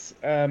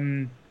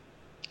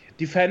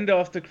Defender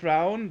of the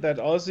Crown, that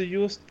also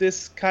used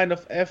this kind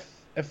of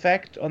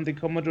effect on the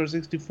Commodore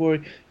 64,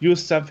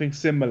 used something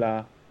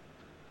similar.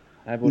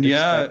 I would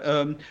expect.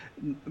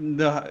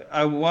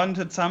 I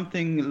wanted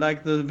something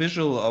like the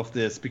visual of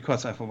this,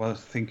 because I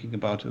was thinking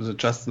about, is it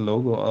just the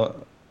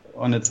logo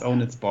on its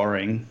own? It's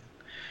boring.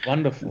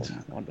 Wonderful.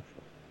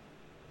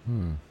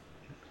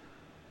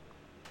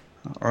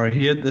 Or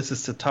here, this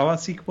is the tower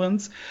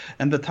sequence,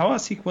 and the tower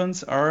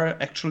sequence are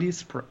actually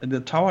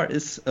the tower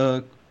is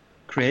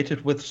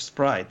created with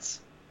sprites.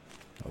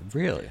 Oh,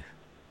 really?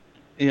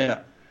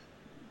 Yeah,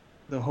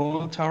 the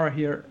whole tower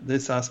here,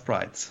 these are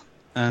sprites,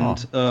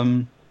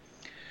 and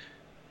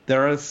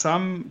there are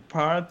some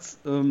parts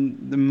that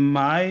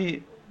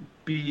might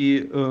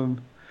be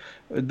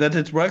that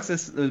it works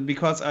is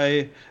because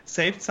I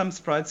saved some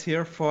sprites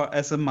here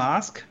as a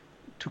mask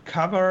to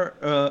cover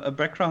a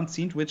background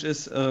scene which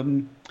is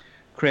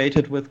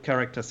created with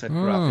character set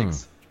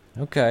graphics.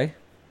 Okay.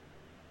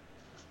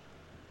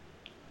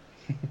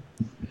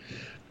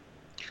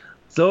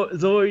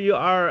 So you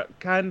are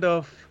kind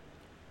of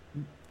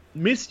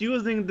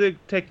misusing the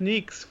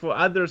techniques for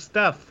other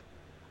stuff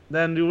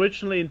than you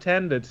originally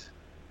intended.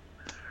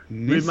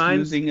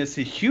 Misusing is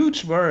a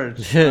huge word.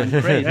 I'm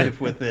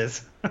creative with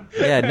this.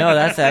 Yeah, no,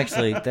 that's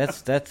actually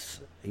that's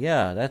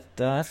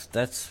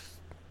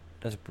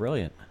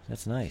brilliant.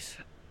 That's nice.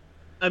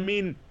 I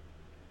mean,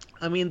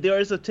 there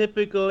is a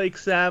typical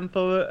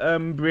example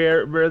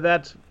where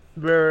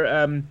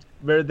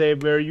they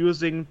were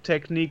using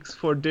techniques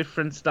for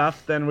different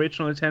stuff than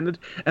originally intended,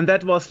 and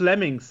that was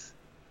Lemmings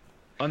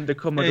on the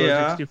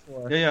Commodore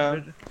 64.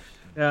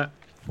 Yeah.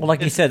 Well,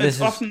 like you said, this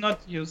is often not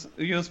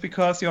used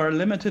because you are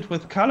limited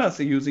with colors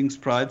using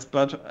sprites.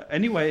 But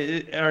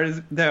anyway,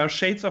 there are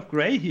shades of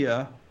gray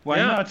here. Why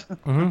not?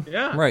 Mm-hmm.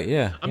 Yeah. Right.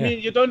 Yeah. I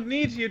mean, you don't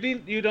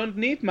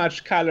need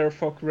much color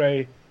for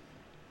gray.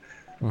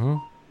 Mm-hmm.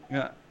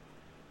 Yeah.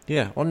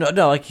 Yeah. Well,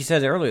 no. Like you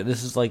said earlier,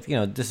 this is like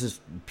this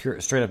is pure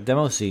straight up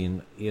demo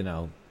scene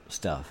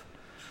stuff.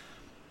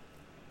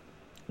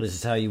 This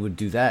is how you would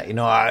do that.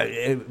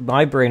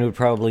 My brain would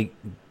probably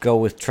go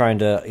with trying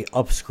to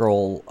up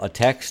scroll a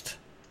text.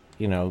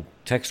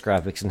 Text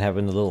graphics and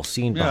having the little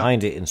scene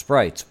behind it in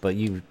sprites, but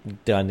you've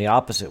done the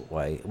opposite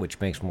way, which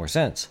makes more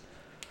sense.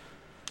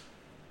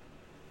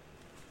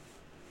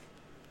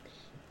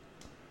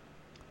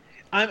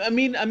 I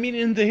mean,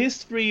 in the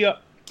history of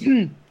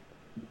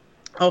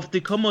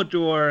the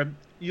Commodore,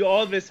 you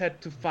always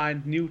had to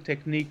find new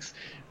techniques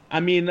I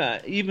mean,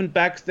 even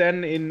back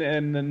then in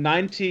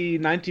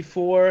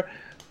 1994,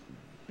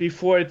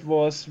 before it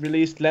was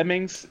released,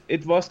 Lemmings,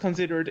 it was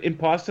considered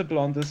impossible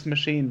on this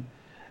machine.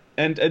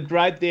 And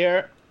right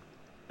there,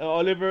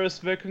 Oliver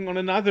is working on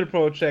another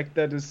project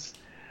that is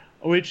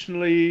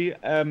originally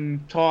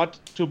thought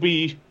to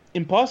be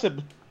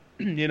impossible,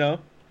 you know?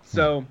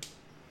 So,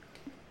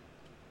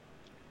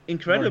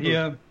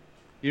 incredible.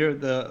 Here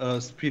the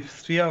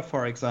Sphere,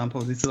 for example,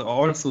 these are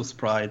also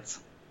sprites.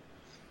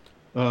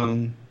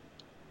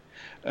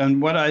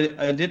 And what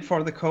I did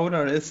for the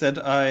coder is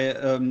that I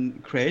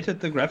created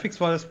the graphics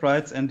for the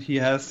sprites, and he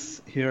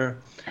has here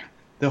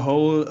the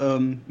whole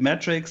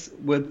metrics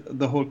with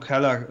the whole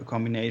color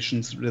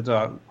combinations that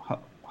are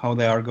how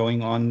they are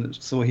going on.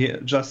 So he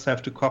just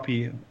have to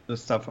copy the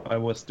stuff I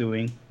was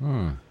doing.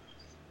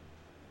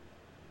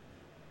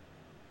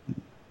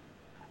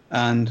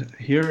 And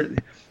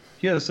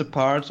here's a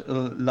part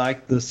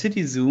like the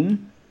city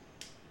zoom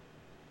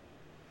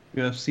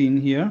you have seen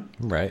here.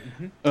 Right.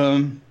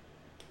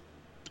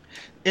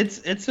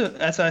 It's a,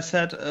 as I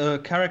said, a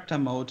character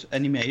mode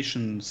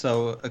animation.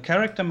 So a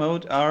character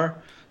mode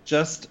are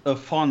just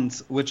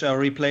fonts which are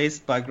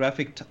replaced by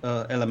graphic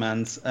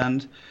elements.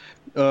 And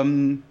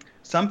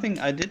something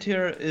I did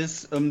here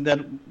is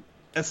that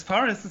as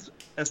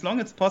long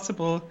as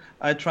possible,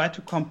 I try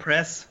to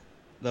compress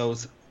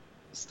those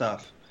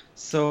stuff.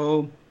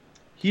 So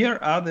here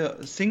are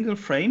the single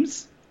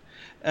frames,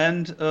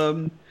 and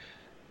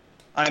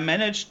I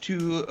managed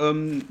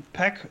to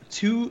pack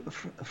two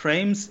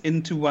frames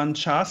into one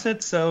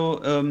charset,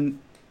 so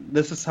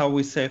this is how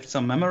we saved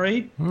some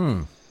memory.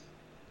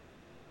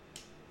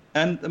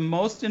 And the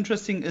most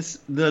interesting is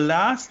the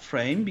last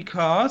frame,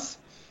 because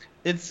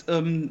it's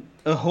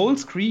a whole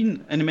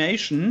screen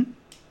animation,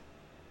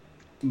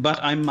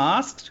 but I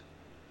masked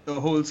the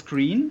whole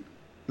screen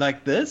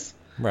like this.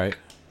 Right.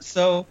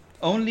 So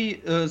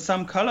only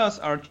some colors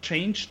are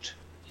changed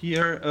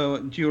here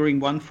during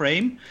one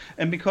frame,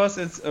 and because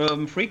it's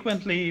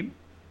frequently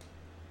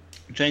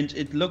changed,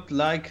 it looked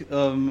like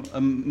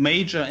a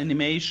major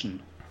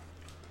animation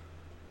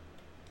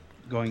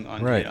going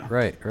on here.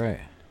 Right.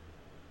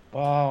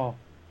 Wow.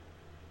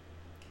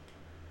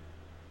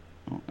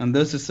 And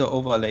this is the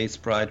overlay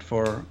sprite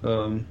for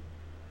the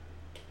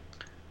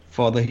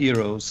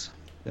heroes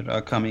that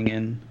are coming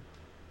in.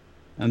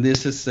 And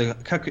this is the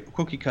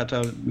cookie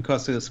cutter,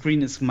 because the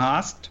screen is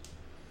masked.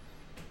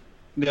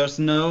 There's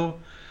no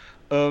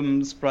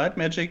sprite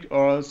magic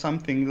or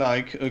something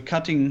like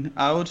cutting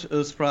out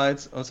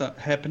sprites also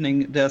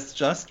happening. There's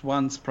just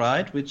one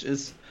sprite which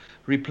is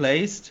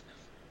replaced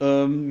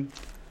in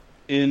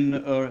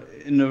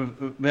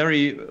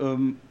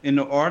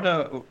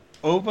order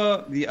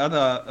over the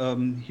other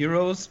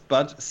heroes,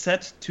 but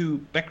set to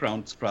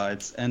background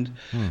sprites. And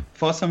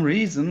for some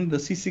reason, the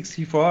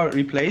C64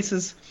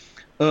 replaces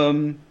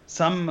some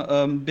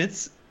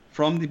bits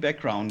from the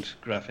background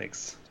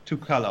graphics to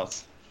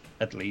colors,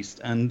 at least.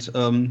 And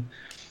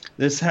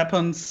this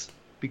happens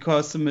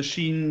because the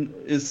machine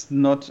is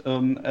not,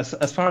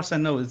 as far as I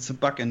know, it's a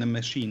bug in the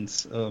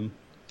machines, the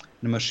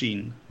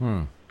machine.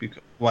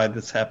 Why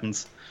this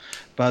happens,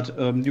 but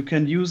you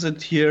can use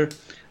it here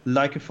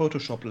like a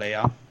Photoshop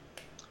layer,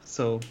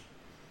 so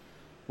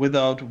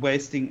without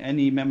wasting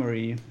any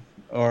memory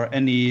or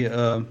any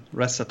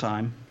rester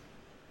time.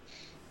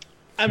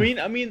 I mean,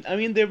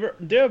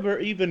 there were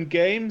even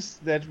games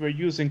that were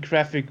using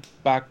graphic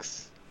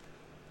bugs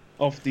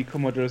of the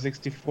Commodore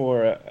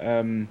 64,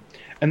 and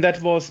that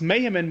was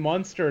Mayhem in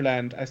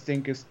Monsterland. I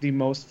think is the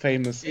most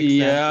famous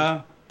example.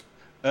 Yeah.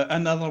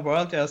 Another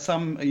World, there are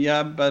some,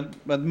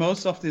 but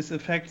most of these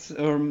effects,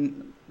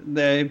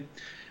 they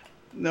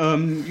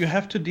you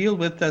have to deal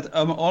with that.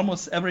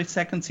 Almost every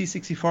second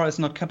C64 is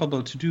not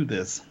capable to do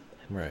this.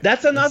 Right.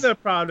 That's another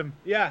problem.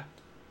 Yeah,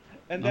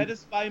 and that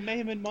is why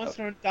Mayhem in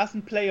Monsterland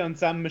doesn't play on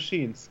some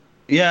machines.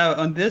 Yeah,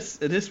 on this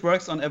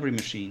works on every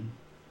machine.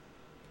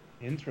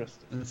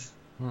 Interesting.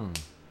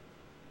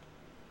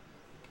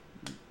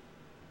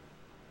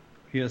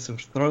 Here's a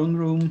throne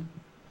room.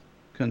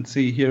 You can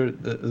see here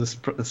the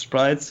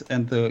sprites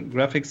and the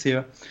graphics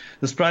here.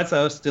 The sprites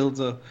are still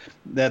the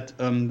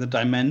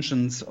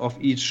dimensions of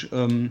each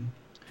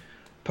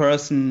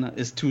person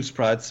is 2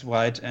 sprites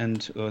wide, and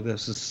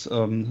this is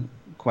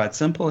quite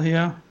simple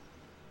here.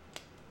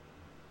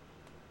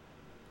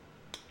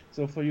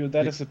 So for you,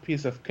 that is a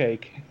piece of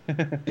cake.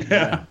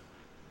 Yeah.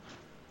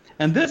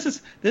 And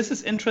this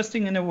is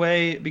interesting in a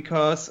way,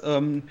 because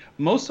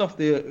most of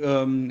the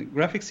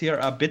graphics here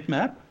are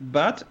bitmap,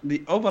 but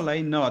the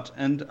overlay not.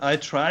 And I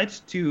tried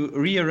to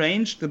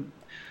rearrange the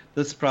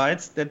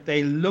sprites that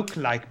they look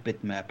like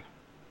bitmap.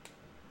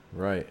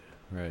 Right.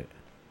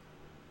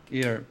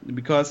 Here,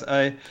 because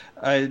I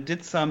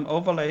did some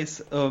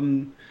overlays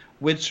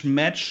which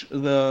match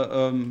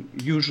the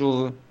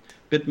usual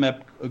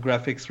bitmap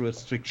graphics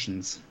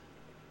restrictions.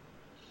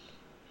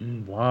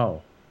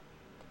 Wow.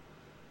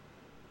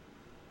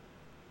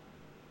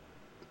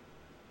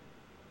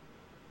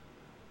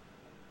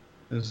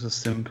 This is a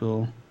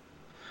simple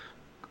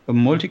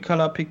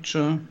multicolor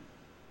picture,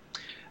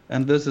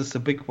 and this is the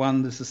big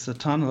one. This is the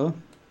tunnel,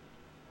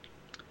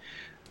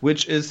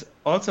 which is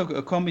also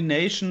a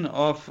combination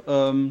of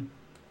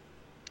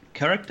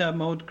character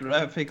mode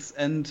graphics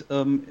and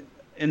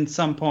in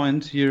some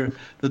point here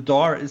the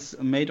door is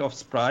made of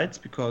sprites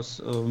because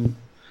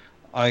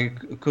I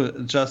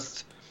could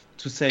just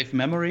to save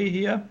memory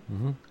here.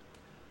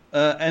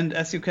 And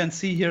as you can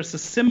see here, it's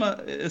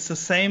the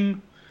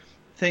same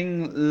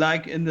thing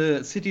like in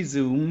the City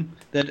Zoom,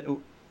 that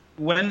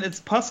when it's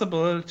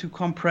possible to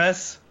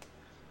compress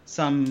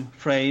some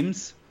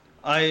frames,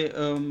 I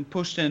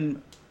pushed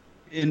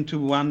into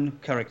one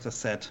character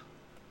set.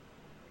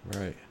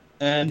 Right.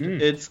 And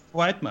it's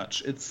quite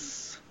much.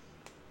 It's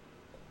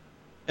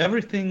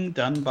everything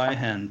done by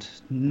hand.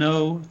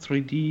 No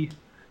 3D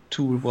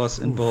tool was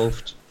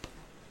involved.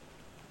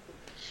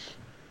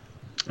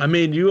 I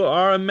mean, you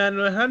are a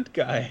manual hand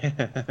guy.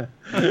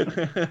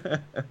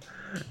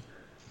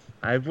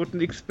 I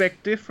wouldn't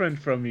expect different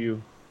from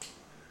you.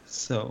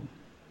 So,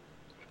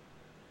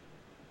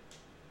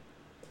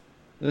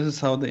 this is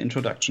how the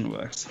introduction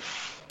works.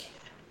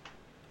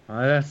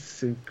 Oh,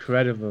 that's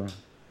incredible.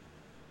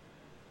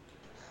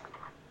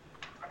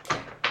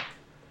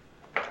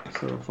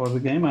 So for the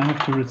game, I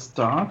have to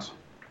restart.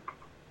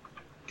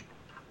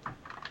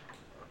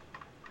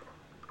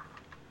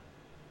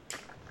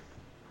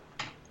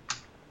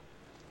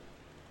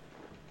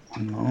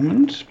 One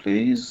moment,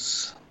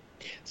 please.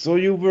 So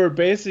you were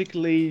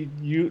basically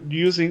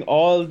using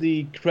all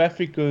the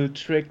graphical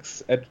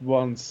tricks at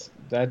once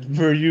that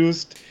were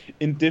used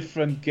in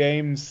different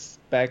games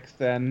back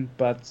then,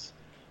 but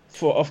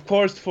of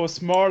course for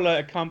smaller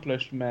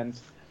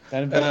accomplishments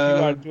than what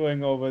you are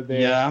doing over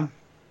there.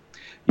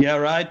 Yeah,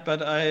 right.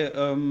 But I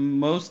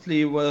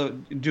mostly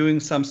doing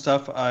some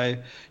stuff I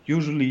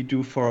usually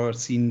do for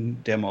scene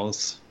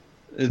demos.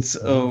 It's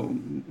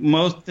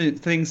most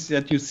things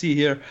that you see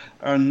here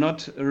are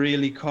not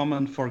really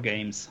common for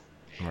games.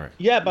 Right.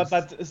 Yeah,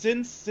 but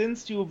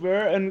since you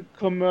were a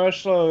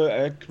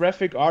commercial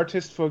graphic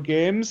artist for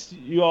games,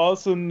 you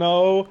also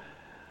know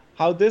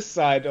how this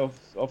side of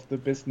the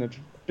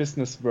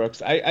business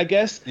works. I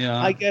guess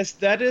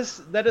that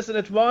is an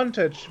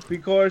advantage,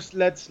 because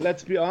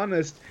let's be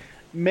honest,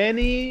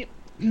 many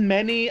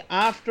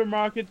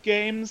aftermarket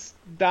games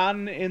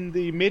done in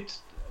the mid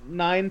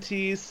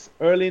 90s,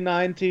 early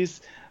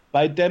 90s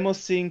by demo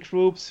scene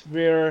groups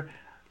were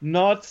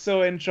not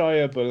so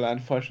enjoyable,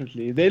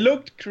 unfortunately. They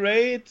looked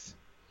great,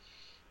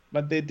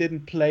 but they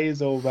didn't play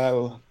so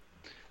well.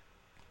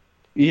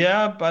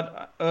 Yeah,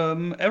 but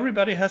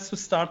everybody has to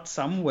start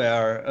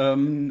somewhere.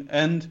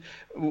 And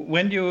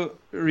when you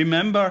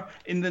remember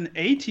in the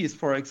 80s,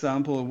 for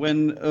example,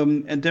 when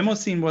a demo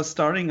scene was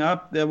starting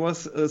up, there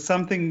was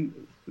something,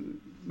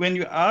 when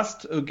you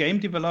asked a game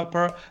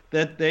developer,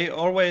 that they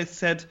always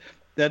said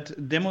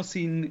that demo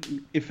scene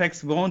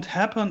effects won't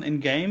happen in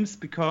games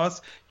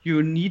because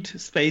you need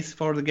space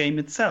for the game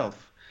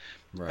itself.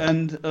 Right.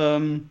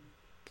 And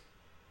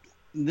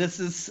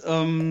this is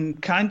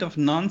kind of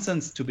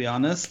nonsense, to be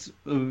honest,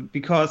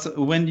 because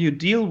when you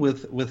deal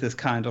with this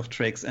kind of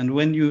tricks and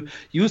when you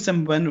use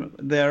them when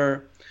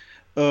they're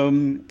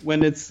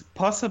when it's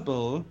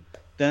possible,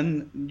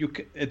 then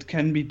it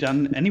can be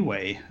done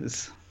anyway.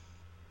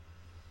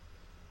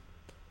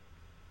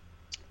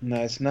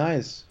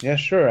 Nice. Yeah,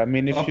 sure. I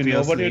mean, if you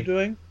know what you're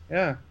doing,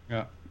 yeah.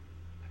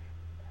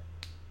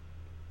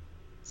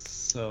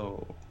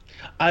 So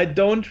I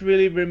don't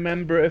really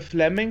remember if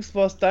Lemmings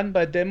was done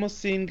by demo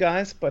scene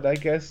guys, but I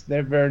guess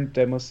they weren't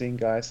demo scene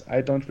guys.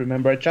 I don't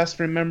remember. I just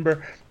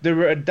remember they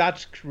were a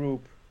Dutch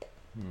group.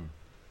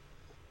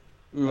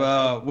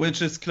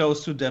 Which is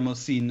close to demo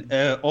scene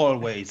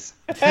always.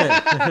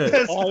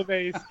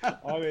 always.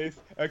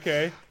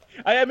 Okay.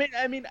 I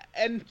mean,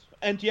 and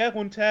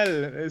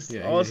Runtel is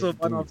also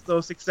one of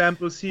those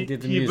examples.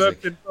 He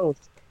worked in both.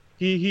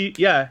 He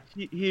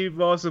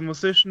was a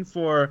musician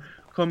for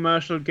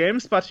commercial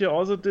games, but he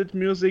also did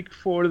music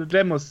for the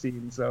demo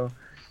scene. So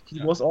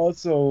he was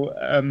also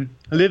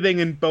living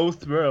in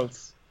both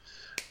worlds.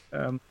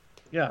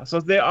 So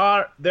there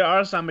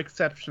are some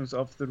exceptions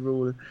of the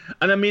rule,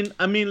 and I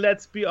mean,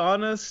 let's be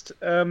honest.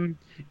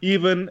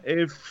 Even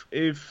if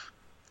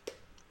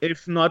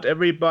not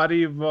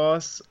everybody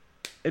was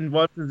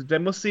involved in the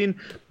demo scene,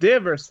 there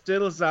were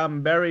still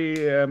some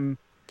very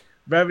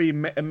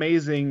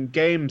amazing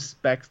games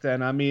back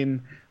then. I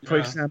mean, for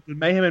example,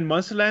 Mayhem in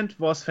Monsterland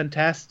was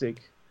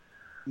fantastic.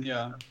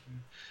 Yeah.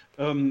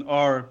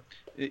 Or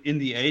in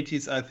the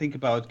 80s, I think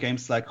about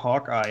games like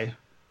Hawkeye.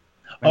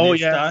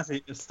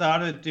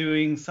 Started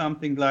doing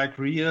something like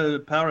real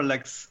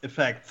parallax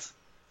effects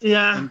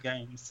in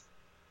games.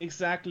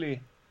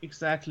 Exactly.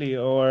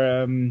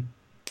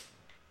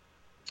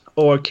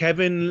 Or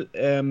Kevin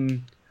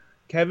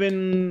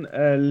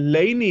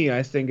Laney,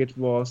 I think it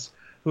was,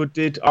 who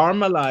did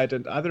Armalite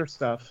and other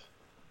stuff.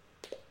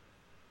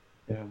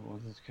 Yeah, was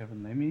it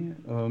Kevin Laney?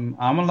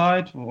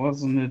 Armalite,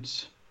 wasn't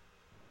it?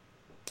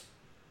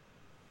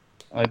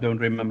 I don't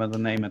remember the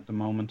name at the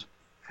moment.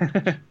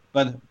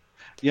 But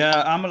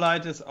yeah,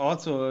 Armalite is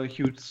also a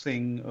huge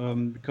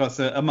thing because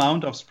the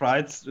amount of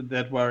sprites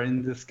that were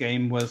in this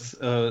game was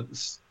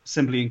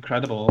simply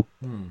incredible.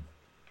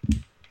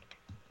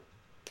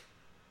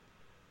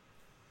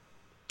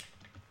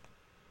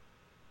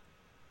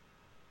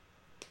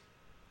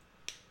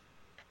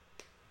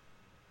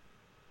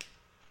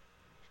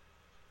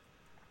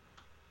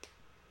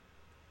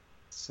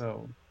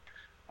 So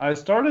I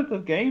started the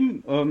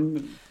game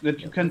that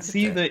you can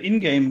see the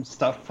in-game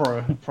stuff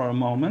for a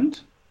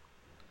moment.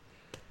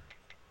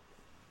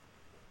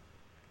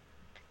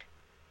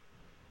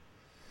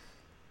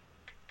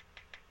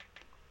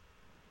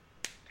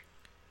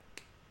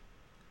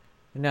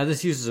 Now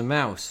this uses a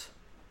mouse,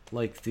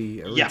 like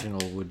the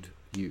original would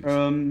use.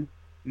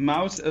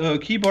 Mouse,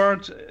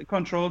 keyboard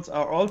controls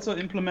are also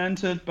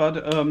implemented, but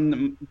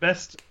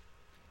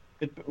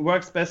it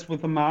works best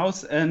with the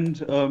mouse and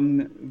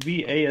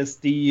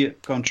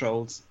VASD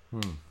controls.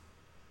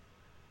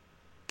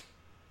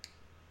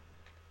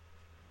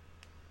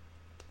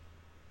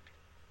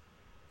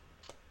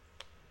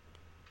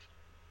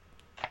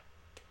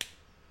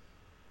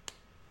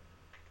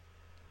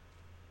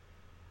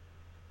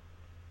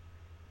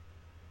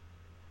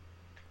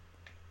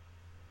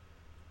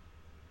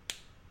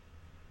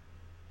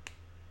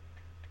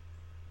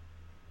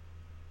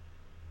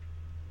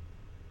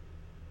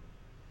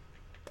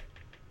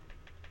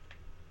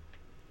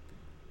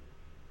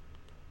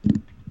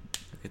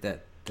 Look at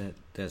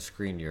that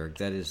screen, Jörg.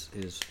 That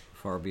is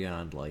far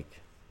beyond like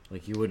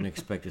you wouldn't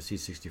expect a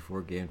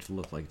C64 game to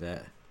look like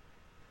that.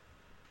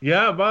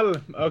 Yeah, well,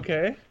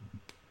 okay.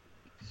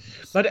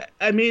 But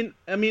I mean,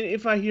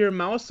 if I hear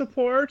mouse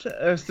support,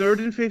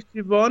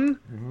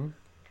 1351,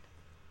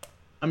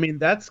 I mean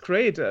that's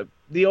great.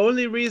 The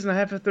only reason I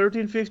have a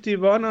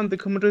 1351 on the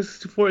Commodore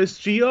 64 is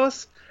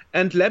GEOS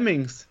and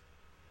Lemmings.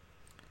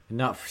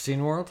 Not for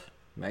Scene World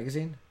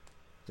magazine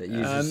that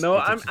uses no, the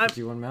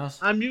 1351 mouse.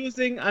 I'm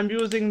using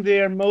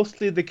there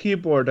mostly the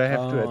keyboard. I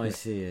have to admit.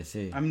 I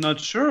see. I'm not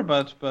sure,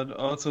 but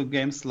also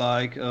games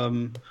like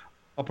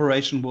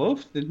Operation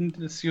Wolf, didn't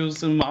this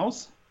use a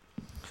mouse?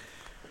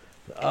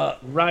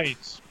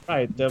 Right.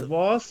 There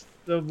was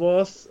a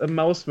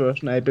mouse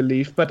version, I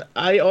believe, but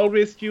I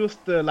always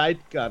used the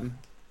light gun.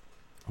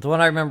 The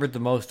one I remembered the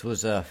most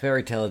was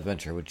Fairy Tale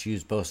Adventure, which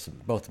used both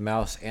the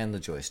mouse and the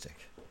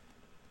joystick.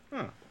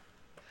 Huh.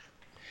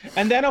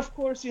 And then, of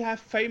course, you have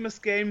famous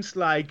games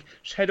like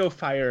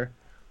Shadowfire,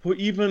 who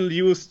even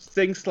used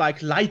things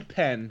like Light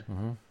Pen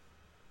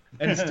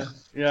and stuff.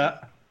 Yeah.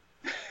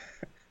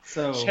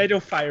 So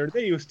Shadowfire,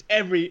 they used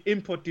every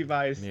input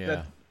device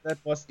that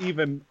was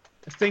even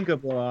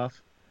thinkable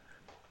of.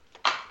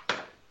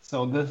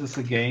 So this is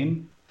a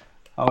game,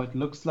 how it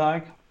looks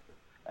like.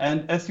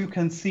 And as you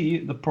can see,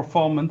 the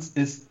performance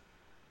is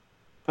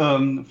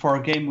for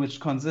a game which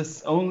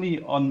consists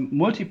only on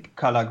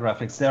multicolor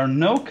graphics. There are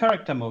no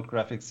character mode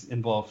graphics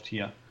involved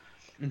here.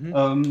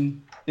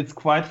 It's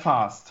quite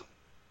fast.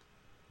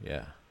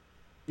 Yeah.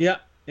 Yeah,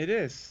 it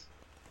is.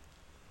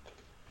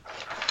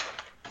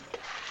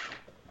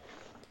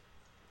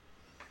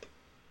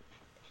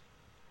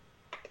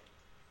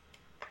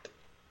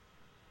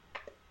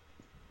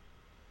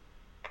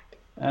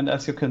 And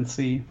as you can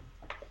see,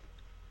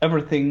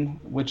 everything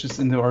which is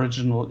in the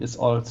original is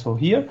also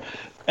here.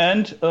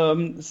 And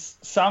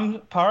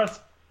some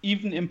parts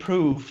even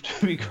improved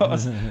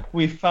because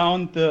we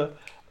found the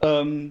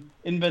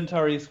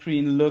inventory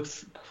screen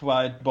looks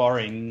quite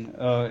boring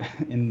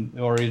in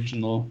the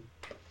original.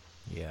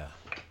 Yeah.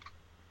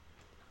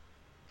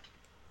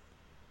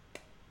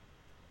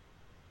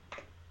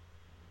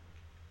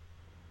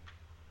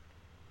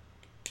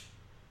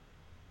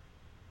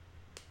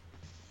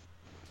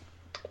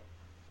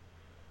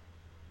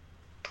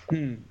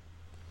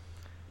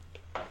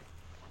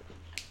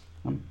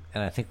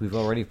 And I think we've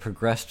already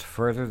progressed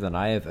further than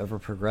I have ever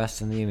progressed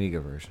in the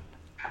Amiga version.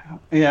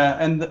 Yeah,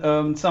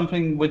 and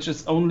something which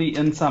is only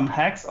in some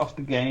hacks of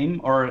the game,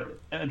 or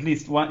at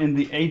least one in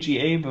the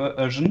AGA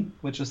version,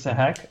 which is a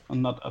hack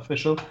and not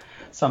official,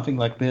 something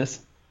like this.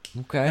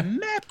 Okay.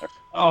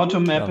 Auto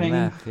mapping.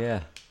 Map,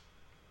 yeah.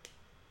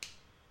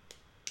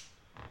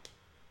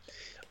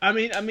 I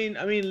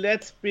mean,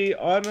 let's be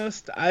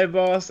honest. I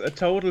was a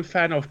total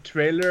fan of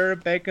Trailer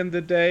back in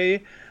the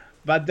day,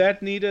 but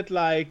that needed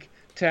like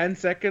 10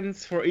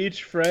 seconds for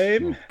each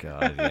frame. Oh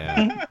God,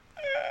 yeah.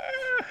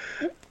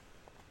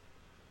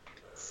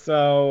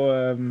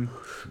 So,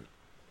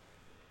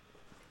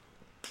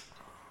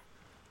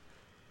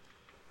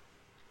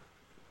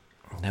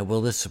 now,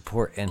 will this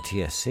support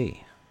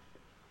NTSC?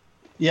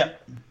 Yeah.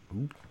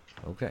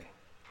 Okay.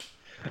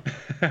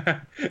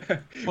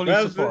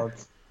 Fully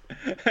supports.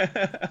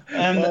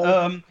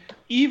 And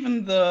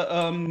even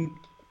the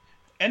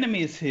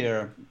enemies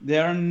here,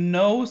 there are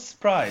no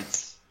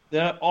sprites.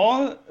 They're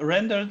all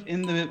rendered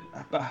in the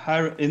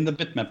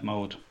bitmap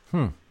mode.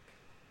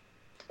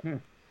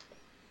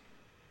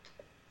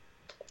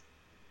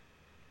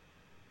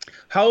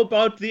 How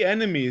about the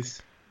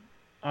enemies?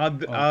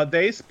 Are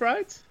they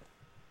sprites?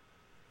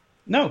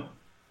 No.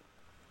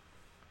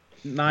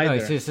 Neither.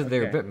 No, you said they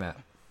were bitmap.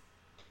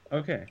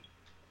 Okay.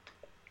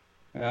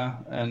 Yeah,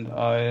 and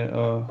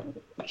I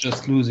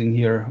just losing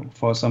here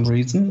for some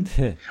reason.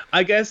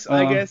 I guess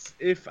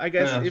if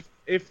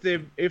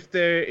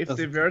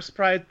they were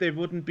sprite, they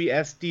wouldn't be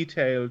as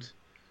detailed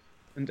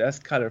and as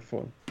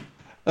colorful.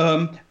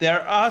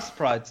 There are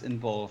sprites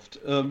involved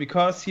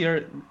because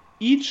here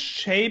each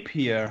shape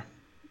here,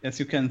 as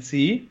you can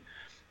see,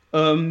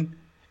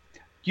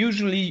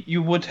 usually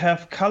you would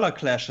have color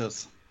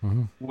clashes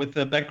with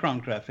the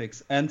background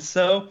graphics, and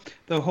so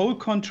the whole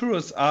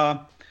contours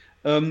are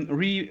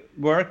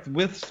reworked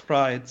with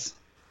sprites.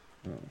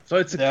 So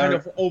it's a kind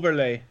of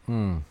overlay.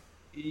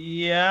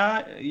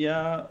 Yeah,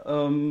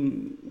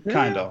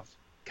 kind of.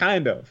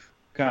 Kind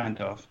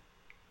of.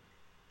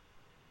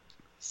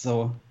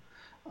 So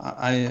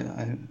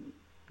I'm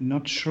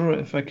not sure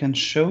if I can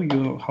show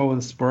you how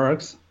this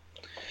works.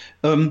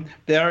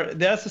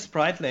 There's a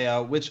sprite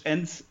layer which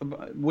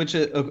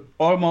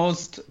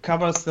almost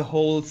covers the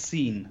whole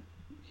scene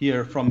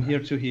here from here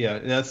to here.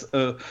 There's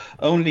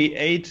only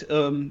 8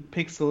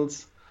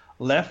 pixels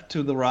left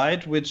to the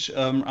right which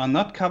are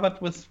not covered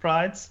with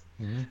sprites.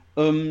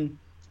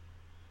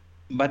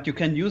 But you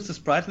can use the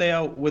sprite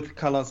layer with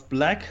colors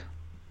black,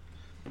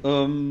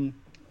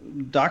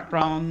 dark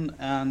brown,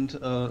 and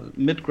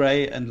mid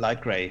gray and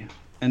light gray,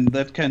 and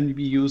that can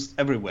be used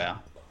everywhere.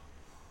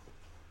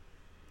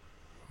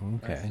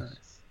 Okay.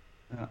 Nice.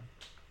 Yeah.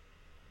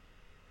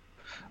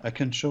 I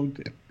can show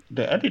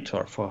the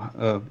editor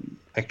for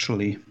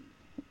actually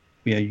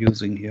we are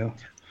using here.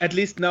 At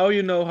least now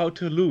you know how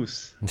to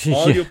lose.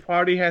 All your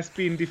party has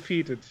been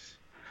defeated.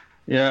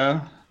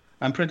 Yeah,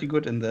 I'm pretty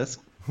good in this.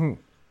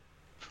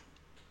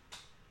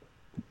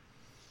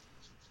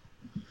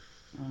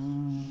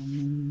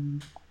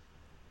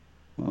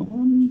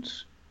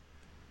 Moment.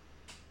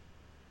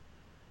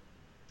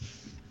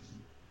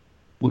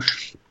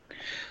 Whoosh.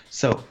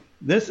 So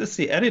this is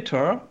the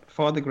editor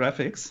for the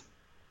graphics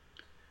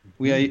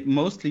we are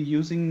mostly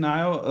using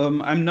now.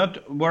 I'm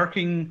not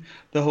working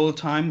the whole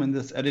time in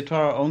this editor,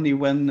 only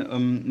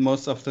when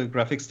most of the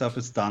graphic stuff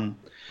is done.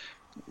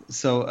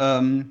 So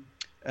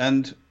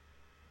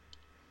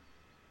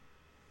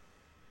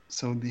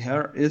so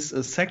there is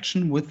a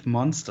section with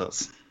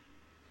monsters.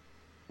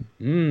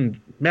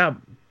 Yeah,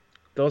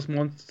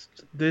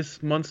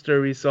 this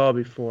monster we saw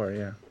before.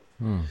 Yeah.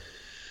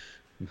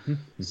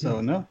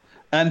 So no,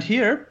 and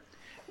here,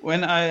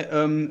 when I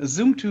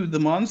zoom to the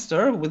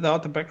monster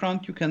without the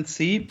background, you can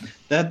see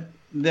that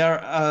there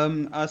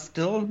are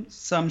still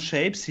some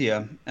shapes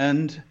here,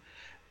 and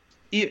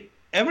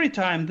every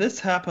time this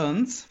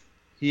happens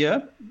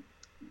here,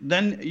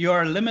 then you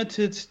are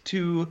limited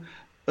to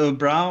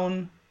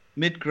brown,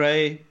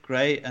 mid-gray,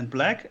 gray, and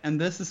black, and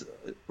this is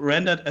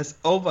rendered as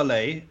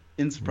overlay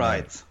in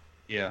sprites.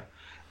 Yeah.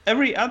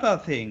 Every other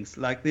things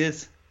like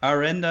this are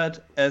rendered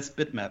as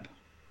bitmap.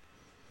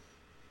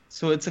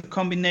 So it's a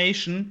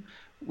combination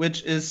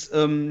which is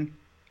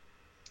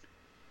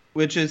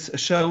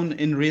shown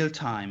in real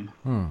time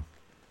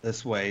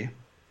this way,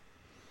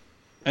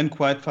 and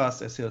quite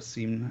fast, as you have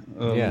seen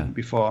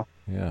before.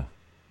 Yeah.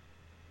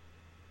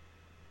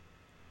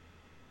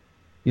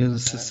 Here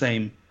it's the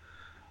same.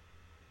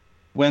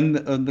 When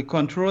the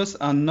contours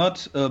are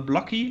not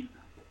blocky,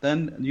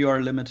 then you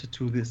are limited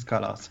to these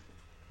colors.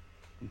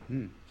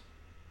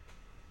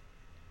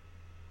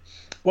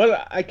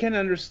 Well, I can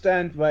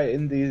understand why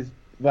in the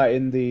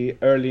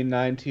early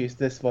 90s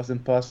this was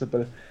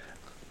impossible.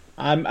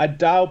 I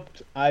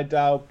doubt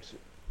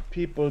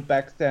people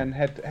back then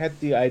had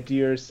the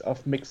ideas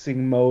of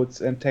mixing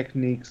modes and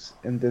techniques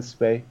in this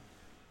way.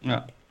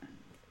 Yeah.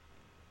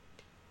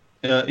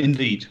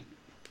 Indeed.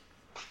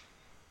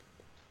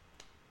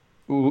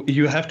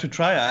 You have to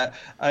try.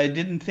 I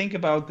didn't think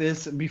about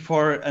this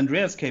before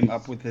Andreas came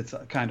up with this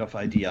kind of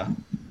idea.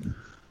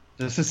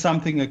 This is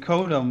something a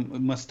coder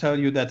must tell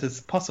you that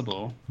is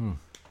possible.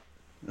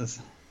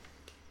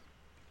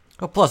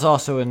 Well, plus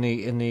also in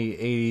the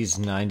 80s,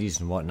 90s,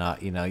 and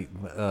whatnot, you know,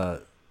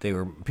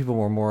 people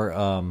were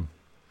more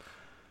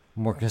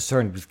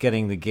concerned with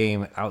getting the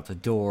game out the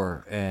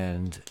door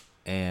and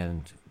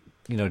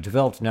you know,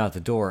 developed and out the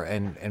door,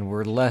 and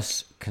were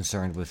less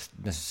concerned with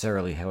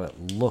necessarily how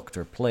it looked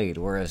or played.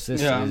 Whereas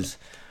this is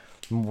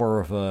more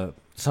of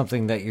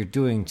something that you're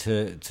doing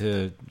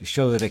to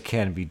show that it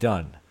can be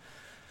done.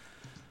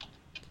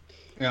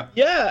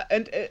 Yeah,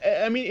 and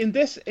I mean in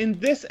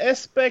this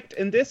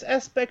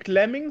aspect,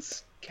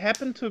 Lemmings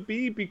happened to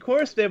be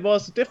because there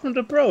was a different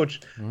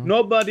approach.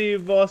 Nobody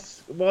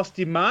was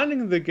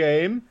demanding the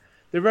game.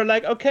 They were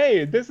like,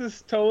 okay, this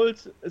is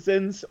told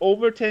since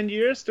over 10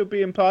 years to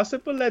be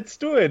impossible. Let's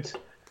do it,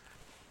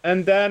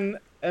 and then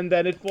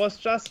it was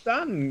just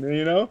done.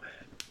 You know.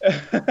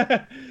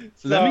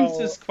 Lemmings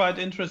is quite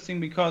interesting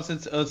because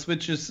it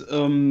switches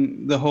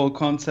the whole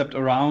concept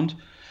around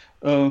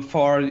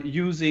for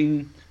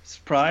using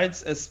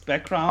sprites as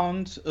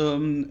background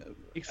and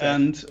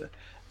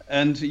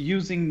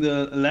using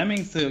the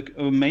Lemmings,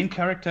 the main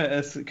character,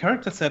 as a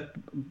character set.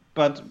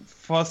 But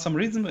for some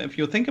reason, if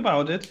you think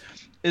about it,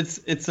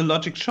 it's a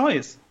logic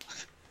choice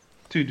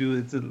to do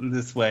it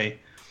this way.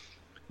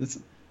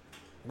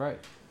 Right.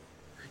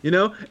 You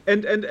know,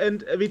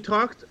 and we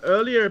talked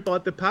earlier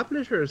about the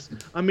publishers.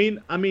 I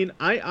mean,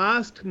 I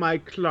asked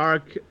Mike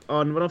Clark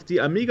on one of the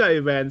Amiga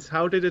events,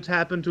 how did it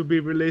happen to be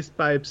released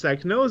by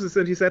Psygnosis?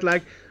 And he said,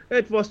 like,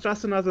 it was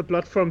just another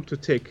platform to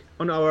tick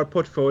on our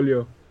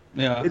portfolio.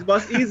 Yeah. It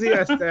was easy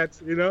as that,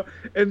 you know.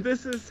 And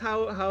this is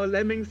how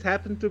Lemmings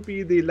happened to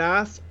be the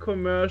last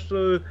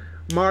commercial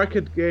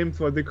market game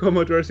for the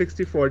Commodore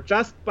 64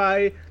 just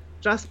by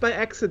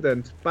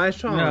accident, by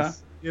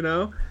chance, you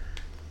know.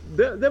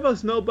 There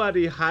was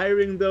nobody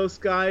hiring those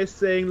guys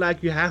saying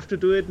like you have to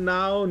do it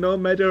now no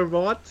matter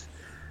what.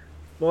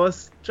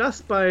 Was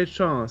just by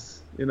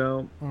chance, you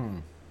know.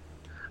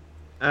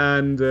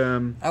 And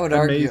I would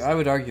argue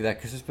that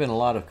because there's been a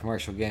lot of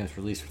commercial games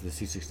released for the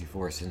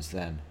C64 since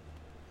then.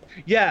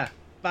 Yeah,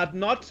 but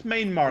not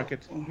main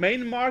market.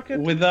 Main market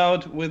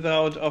without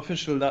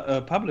official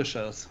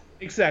publishers.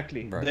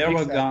 Exactly. Right. They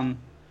were gone.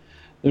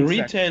 The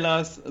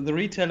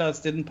retailers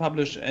didn't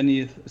publish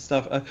any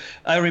stuff.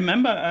 I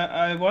remember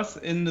I was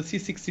in the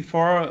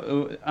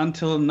C64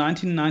 until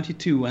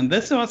 1992, and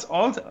this was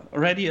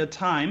already a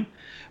time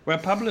where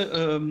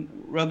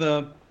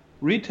the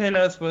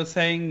retailers were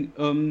saying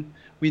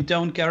we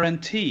don't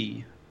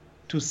guarantee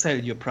to sell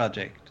your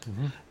project.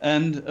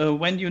 And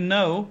when you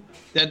know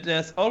that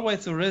there's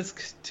always a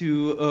risk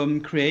to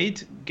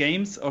create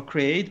games or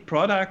create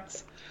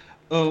products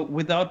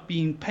without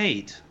being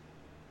paid.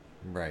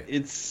 Right.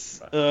 It's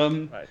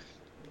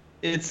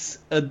it's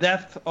a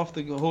death of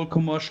the whole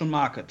commercial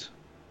market.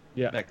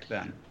 Back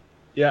then.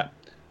 Yeah.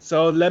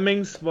 So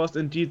Lemmings was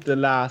indeed the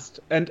last,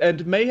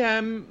 and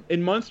Mayhem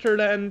in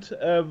Monsterland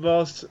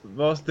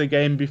was the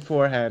game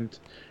beforehand,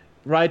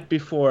 right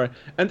before.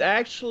 And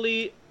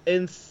actually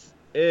in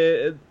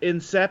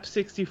ZAP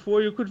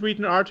 64 you could read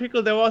an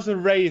article. There was a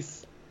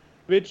race,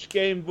 which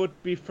game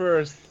would be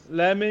first,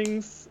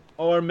 Lemmings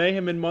or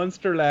Mayhem in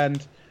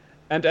Monsterland.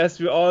 And as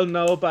we all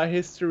know by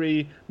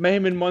history,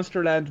 Mayhem in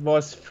Monsterland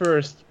was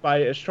first by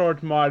a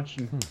short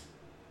margin.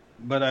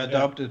 But I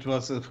doubt it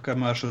was a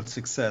commercial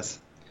success,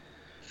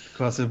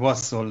 because it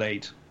was so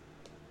late.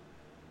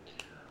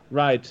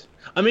 Right.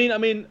 I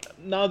mean,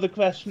 now the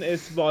question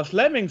is, was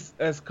Lemmings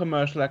as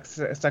commercial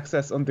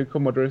success on the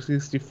Commodore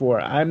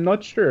 64? I'm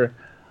not sure.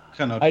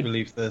 Cannot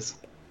believe this.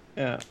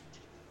 Yeah.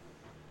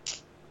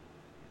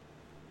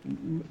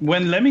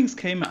 When Lemmings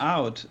came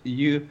out,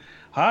 you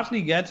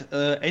hardly get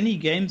any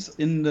games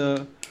in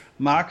the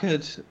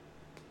market,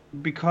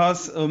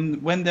 because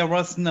when there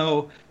was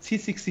no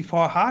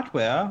C64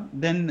 hardware,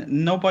 then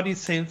nobody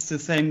sells the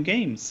same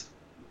games.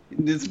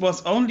 This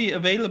was only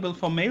available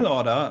for mail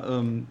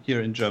order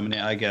here in Germany,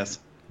 I guess.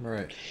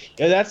 Right.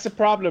 Yeah, that's the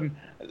problem.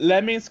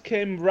 Lemmings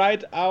came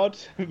right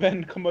out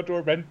when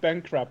Commodore went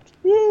bankrupt.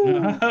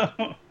 Woo!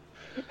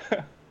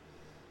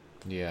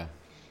 Yeah.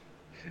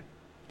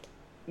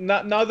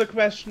 Now the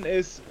question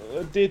is,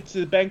 did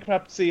the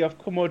bankruptcy of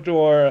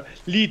Commodore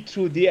lead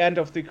to the end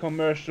of the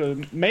commercial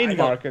main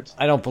market?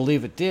 I don't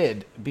believe it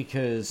did,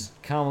 because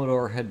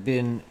Commodore had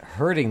been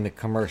hurting the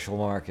commercial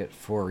market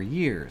for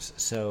years.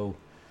 So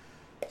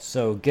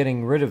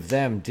getting rid of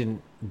them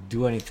didn't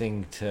do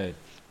anything to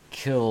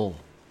kill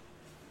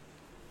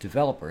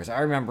developers.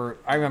 I remember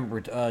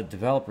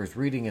developers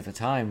reading at the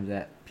time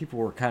that people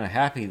were kind of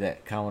happy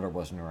that Commodore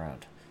wasn't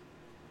around.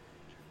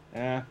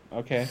 Yeah.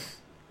 Okay.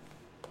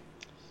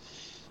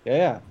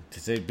 Yeah.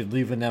 Because they'd been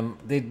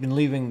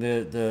leaving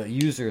the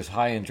users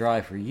high and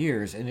dry for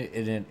years,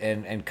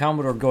 and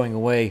Commodore going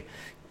away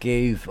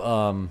gave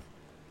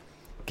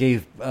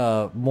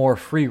more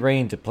free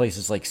reign to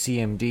places like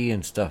CMD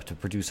and stuff to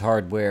produce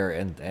hardware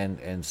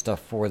and stuff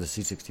for the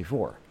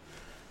C64.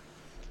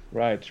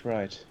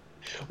 Right.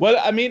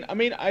 Well, I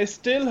mean, I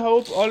still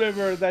hope,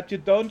 Oliver, that you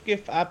don't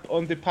give up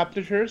on the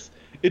publishers.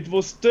 It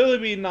will still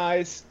be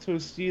nice to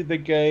see the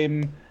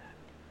game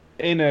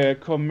in a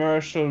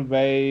commercial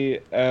way,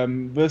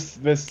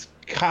 with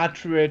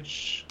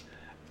cartridge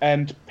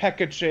and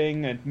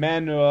packaging and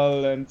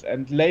manual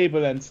and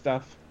label and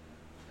stuff.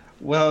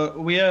 Well,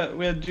 we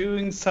are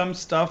doing some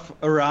stuff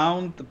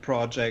around the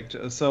project.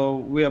 So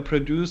we are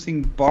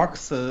producing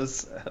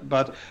boxes,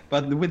 but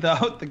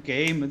without the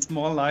game. It's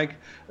more like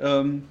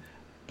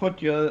put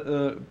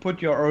your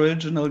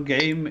original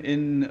game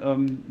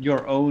in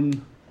your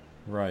own.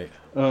 Right.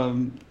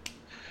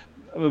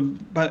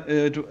 But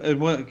it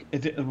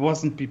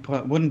wouldn't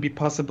be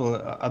possible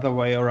other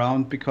way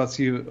around, because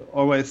you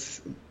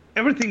always,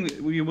 everything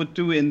you would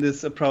do in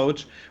this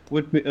approach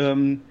would be,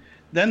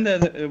 then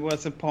there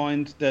was a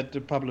point that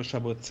the publisher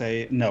would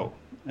say no,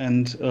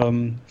 and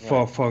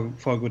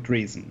for good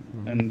reason.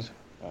 And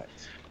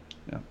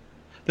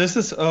this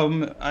is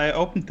I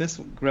opened this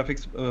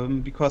graphics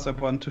because I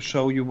want to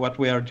show you what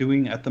we are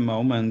doing at the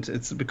moment.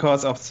 It's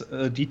because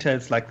of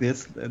details like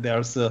this.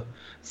 There's a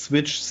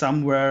switch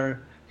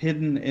somewhere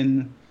hidden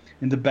in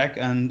the back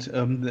end.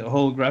 The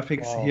whole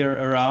graphics here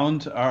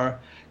around are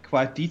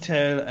quite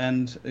detailed,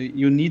 and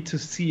you need to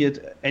see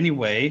it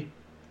anyway.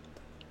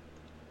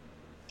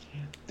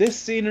 This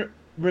scene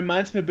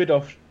reminds me a bit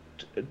of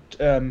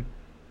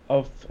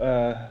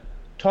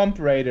Tomb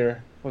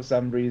Raider for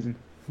some reason.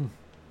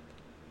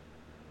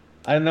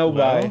 I don't know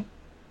why.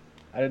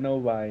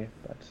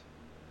 But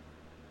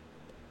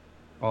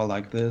all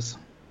like this.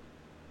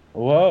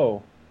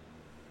 Whoa.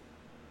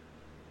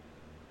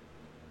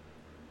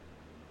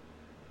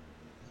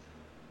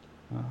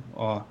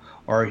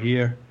 Or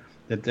here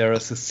that there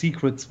is a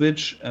secret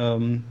switch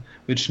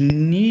which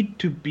need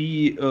to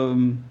be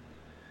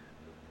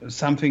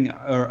something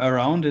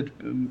around it,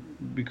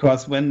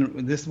 because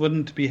when this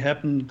wouldn't be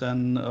happened,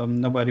 then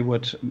nobody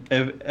would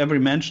ever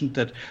mention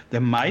that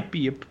there might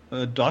be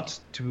a dot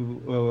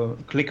to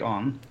click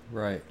on.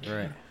 Right.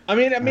 I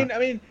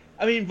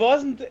mean,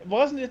 wasn't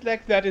it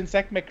like that in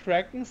Zack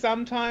McCracken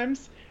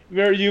sometimes,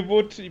 where you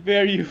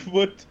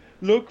would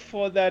look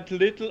for that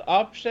little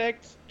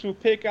object to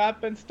pick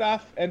up and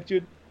stuff, and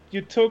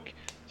you took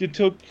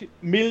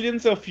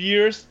millions of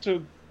years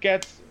to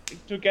get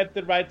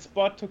the right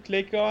spot to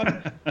click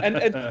on,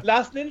 and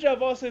Last Ninja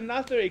was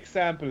another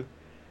example.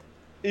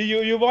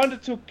 You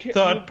wanted to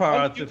third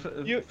part.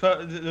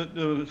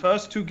 The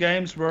first two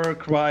games were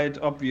quite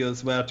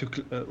obvious where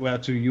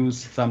to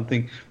use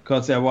something,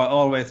 because they were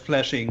always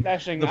flashing.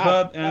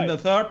 The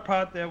third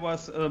part, there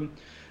was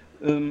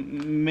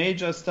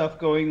major stuff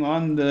going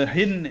on,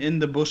 hidden in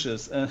the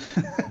bushes.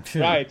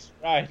 Right.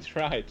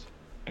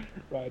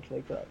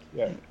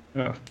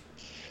 Yeah.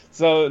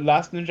 So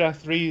Last Ninja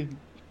 3,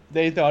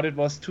 they thought it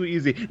was too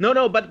easy.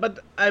 No, but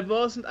I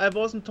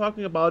wasn't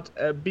talking about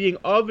being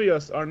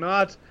obvious or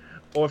not,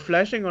 or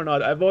flashing or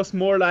not. I was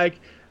more like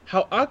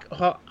how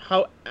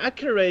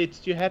accurate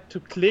you had to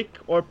click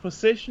or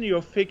position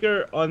your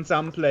figure on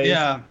some place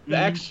to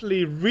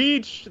actually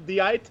reach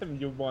the item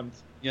you want.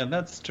 Yeah,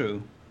 that's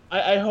true.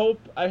 I hope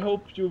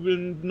you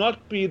will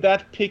not be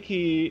that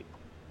picky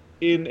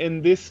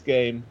in this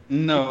game.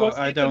 No, because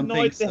I don't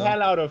think so. It annoyed the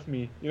hell out of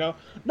me. No,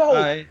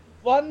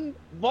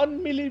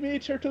 1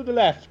 millimeter to the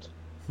left,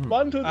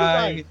 1 to the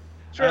right.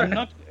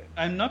 Sure.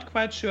 I'm not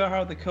quite sure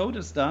how the code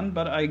is done,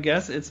 but I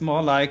guess it's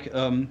more like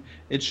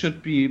it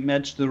should be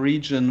match the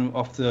region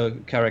of the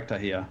character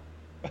here.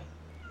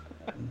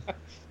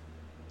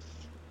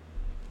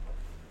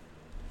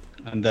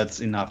 And that's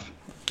enough.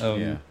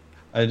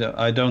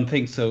 I don't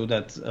think so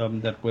that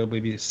that will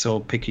be so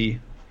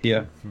picky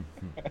here.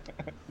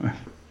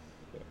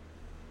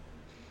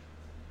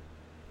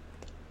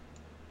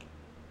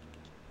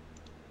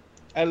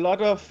 A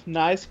lot of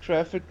nice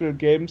graphical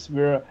games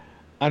were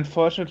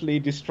unfortunately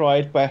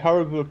destroyed by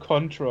horrible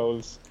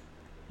controls.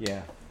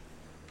 Yeah.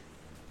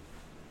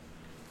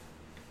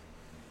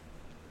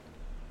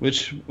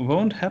 Which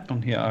won't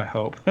happen here, I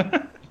hope.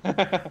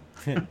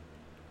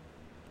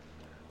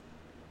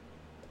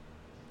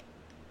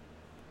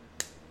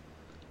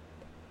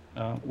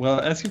 Well,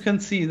 as you can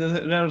see,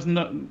 there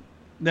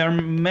are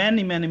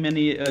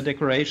many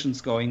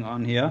decorations going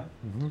on here.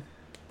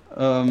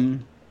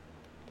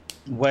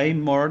 Way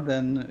more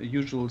than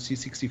usual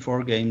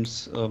C64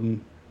 games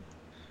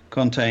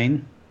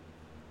contain.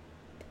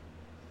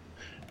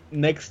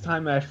 Next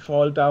time I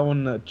fall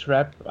down a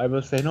trap, I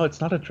will say, no, it's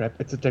not a trap,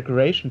 it's a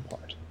decoration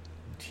part.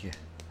 Yeah.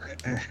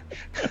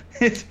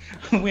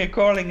 We're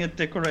calling it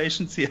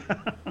decorations here.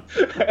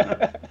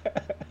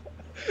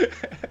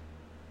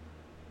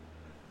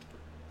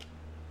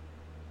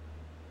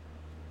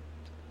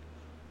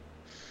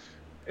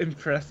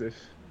 Impressive.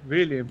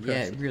 Really impressive.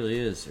 Yeah, it really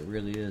is. It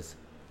really is.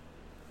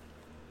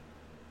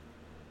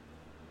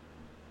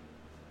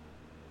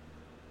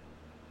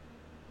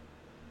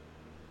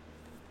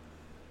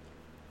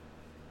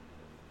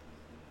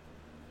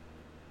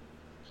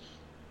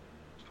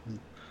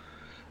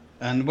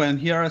 And when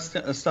here is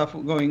stuff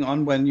going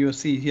on, when you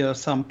see here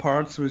some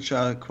parts which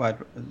are quite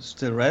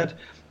still red,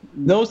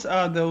 those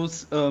are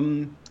those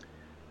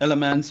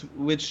elements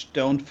which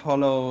don't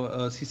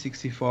follow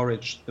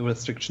C64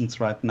 restrictions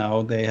right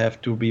now. They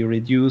have to be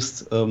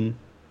reduced.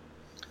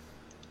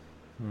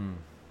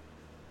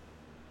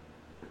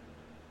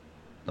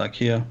 Like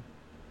here.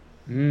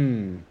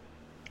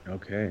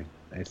 Okay,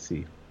 I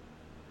see.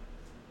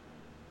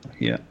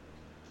 Here.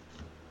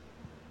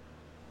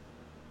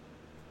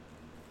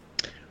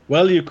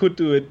 Well, you could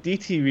do a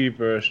DTV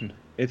version.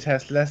 It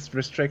has less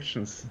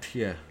restrictions.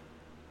 Yeah.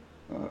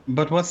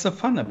 But what's the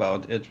fun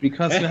about it?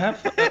 Because you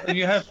have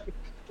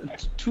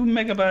 2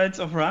 megabytes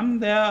of RAM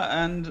there,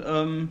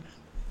 and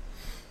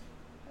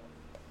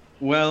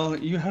well,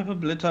 you have a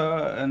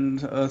blitter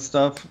and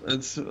stuff.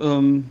 It's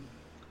I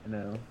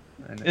know.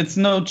 It's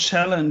no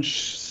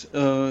challenge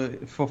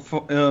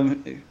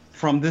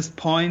from this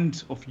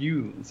point of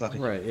view.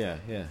 Right. Yeah.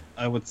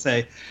 I would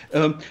say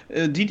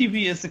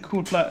DTV is a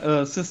cool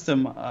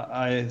system.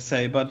 I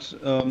say, but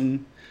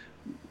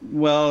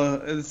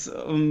well, it's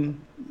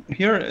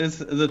here is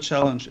the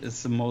challenge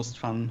is the most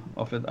fun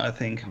of it, I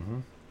think.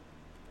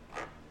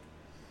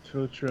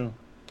 True.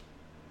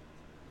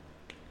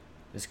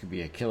 This could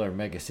be a killer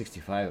Mega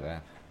 65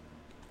 app.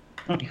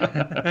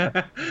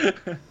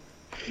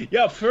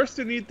 Yeah, first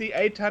you need the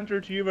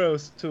 800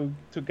 euros to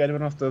get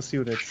one of those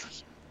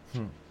units.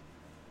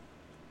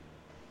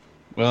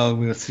 Well,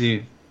 we'll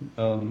see.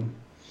 I'm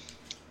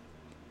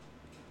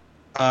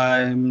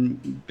a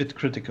bit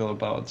critical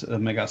about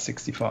Mega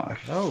 65.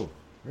 Oh,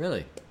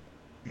 really?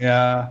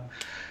 Yeah,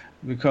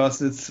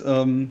 because it's,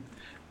 in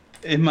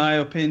my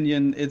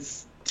opinion,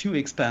 it's too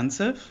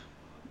expensive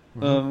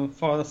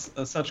for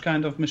such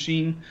kind of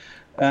machine.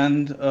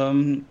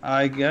 and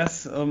I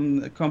guess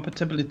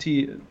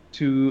compatibility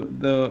to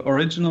the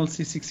original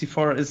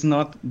C64 is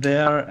not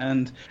there,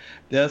 and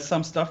there's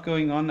some stuff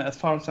going on. As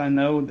far as I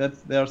know,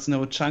 that there's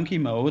no chunky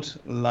mode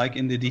like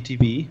in the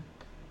DTV.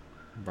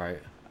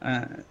 Right.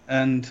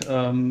 And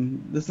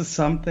this is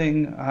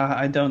something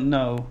I don't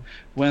know.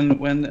 When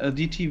a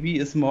DTV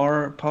is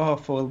more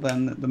powerful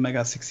than the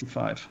Mega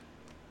 65.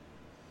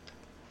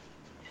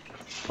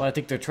 Well, I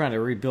think they're trying to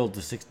rebuild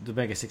the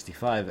Mega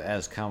 65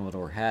 as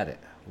Commodore had it,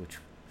 which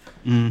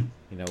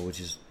which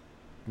is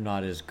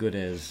not as good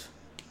as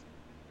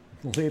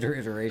later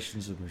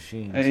iterations of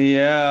machines.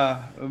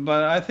 Yeah,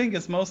 but I think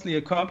it's mostly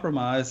a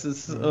compromise.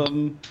 It's,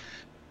 you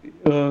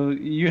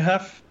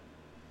have,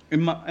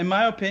 in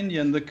my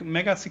opinion, the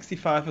Mega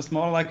 65 is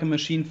more like a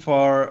machine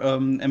for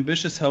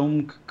ambitious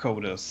home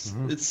coders.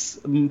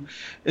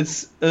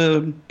 It's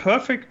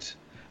perfect.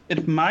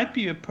 It might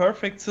be a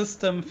perfect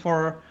system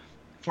for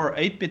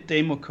 8-bit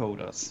demo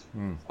coders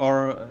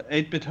or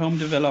 8-bit home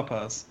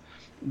developers,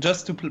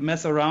 just to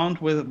mess around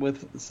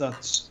with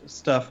such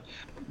stuff.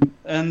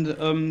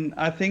 And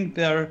I think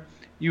there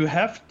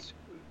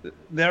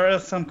are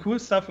some cool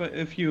stuff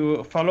if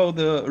you follow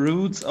the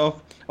roots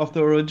of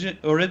the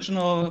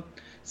original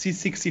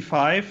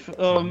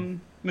C65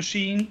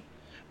 machine,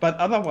 but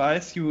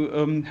otherwise you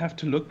have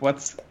to look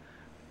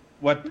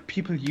what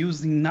people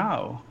using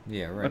now.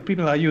 Yeah, right. What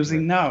people are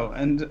using now,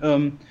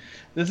 and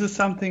this is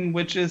something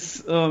which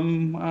is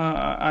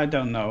I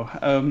don't know.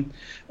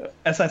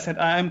 As I said,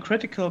 I am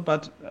critical,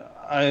 but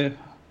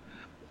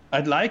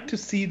I'd like to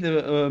see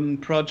the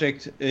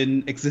project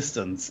in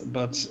existence,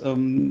 but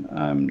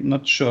I'm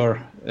not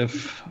sure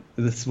if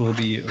this will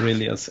be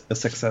really a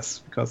success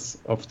because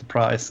of the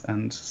price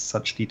and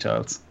such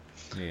details.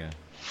 Yeah.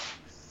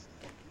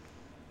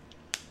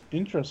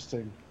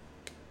 Interesting.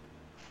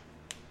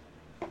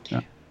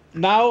 Yeah.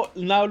 Now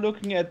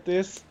looking at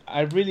this,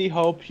 I really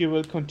hope you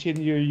will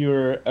continue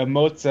your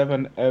Mode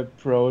 7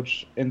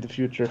 approach in the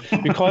future,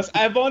 because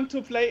I want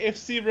to play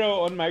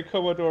F-Zero on my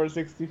Commodore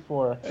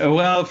 64.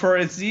 Well, for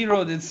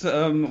F-Zero, it's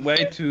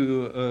way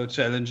too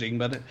challenging,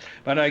 but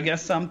I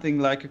guess something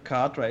like a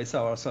kart racer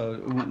or so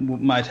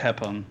might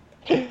happen.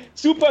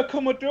 Super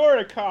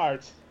Commodore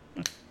kart!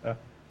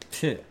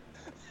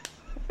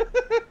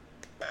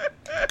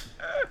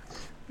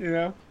 You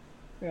know?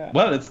 Yeah.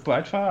 Well, it's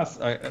quite fast.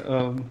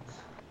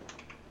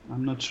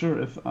 I'm not sure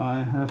if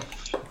I have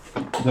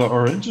the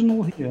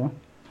original here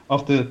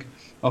of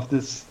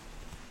this.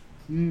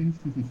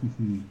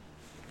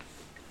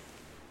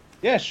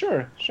 Yeah,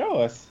 sure. Show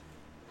us.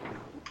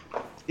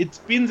 It's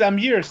been some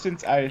years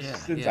since I've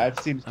seen.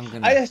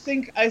 I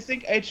think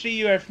HG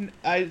you have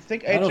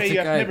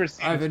never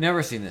seen. I've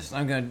never seen this.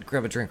 I'm gonna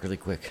grab a drink really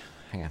quick.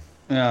 Hang on.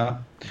 Yeah,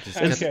 Just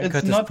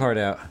cut this part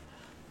out.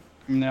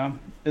 Yeah,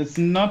 it's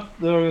not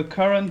the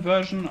current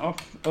version of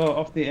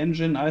the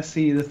engine I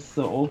see. It's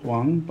the old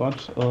one,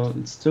 but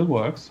it still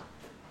works.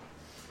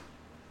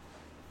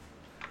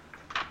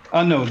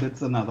 Oh no,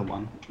 that's another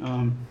one.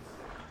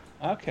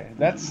 Okay,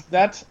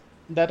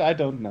 that I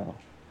don't know.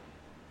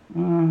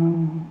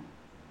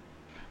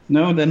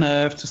 No, then I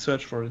have to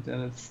search for it,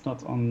 and it's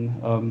not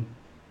on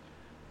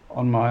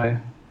my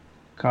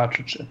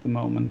cartridge at the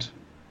moment.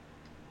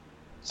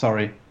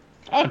 Sorry.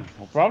 Oh,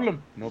 no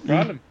problem. No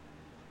problem.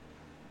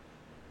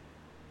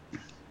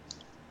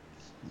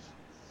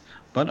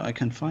 But I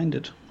can find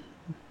it.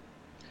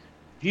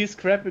 He's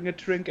grabbing a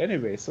drink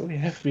anyway, so we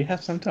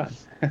have some time.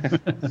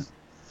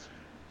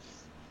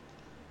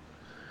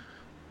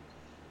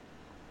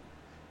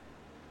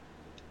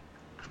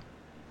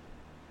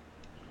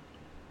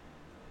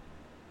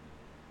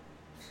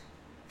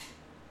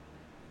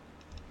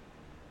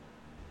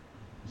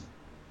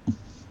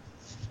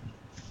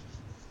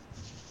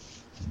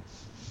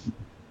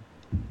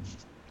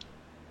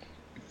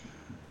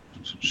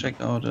 Check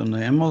out on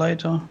the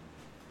emulator.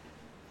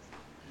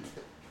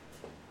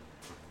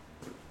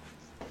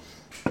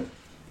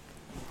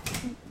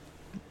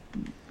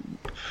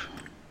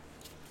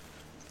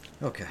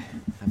 Okay,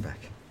 I'm back.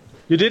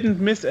 You didn't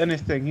miss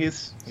anything.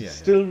 He's Yeah,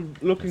 still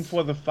looking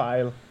for the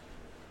file.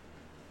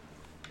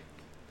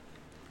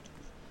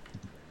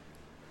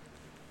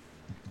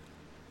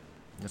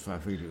 That's why I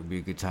figured it would be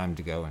a good time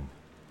to go and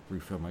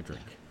refill my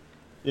drink.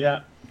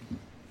 Yeah.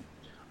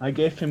 I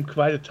gave him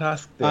quite a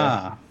task there.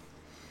 Ah.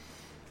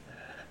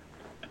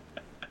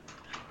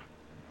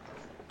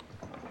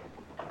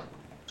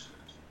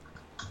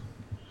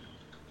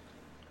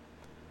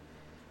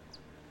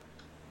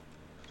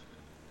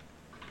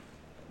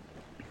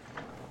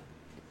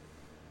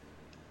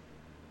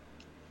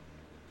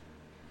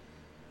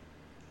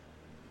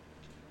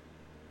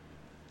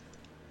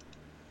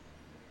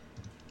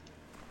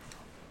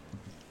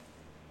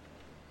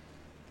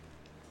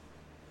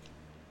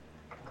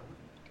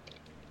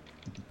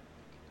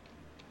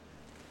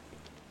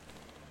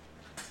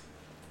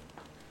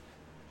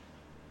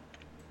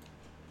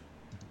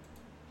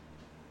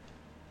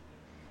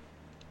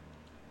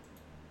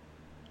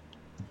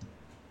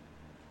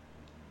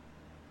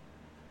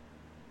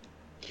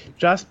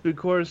 Just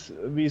because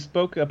we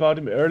spoke about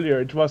him earlier,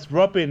 it was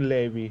Robin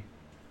Levy.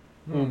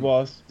 who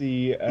was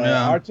the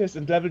Yeah. artist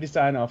and level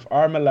designer of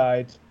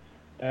Armalite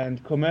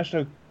and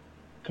commercial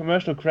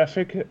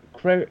graphicing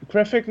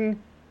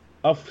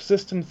of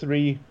System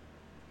 3.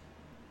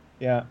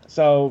 Yeah,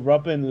 so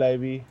Robin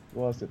Levy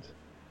was it.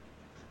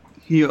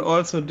 He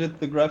also did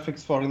the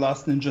graphics for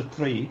Last Ninja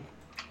 3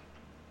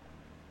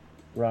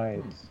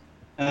 Right.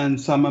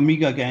 and some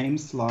Amiga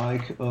games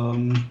like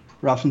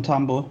Rough and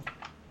Tumble.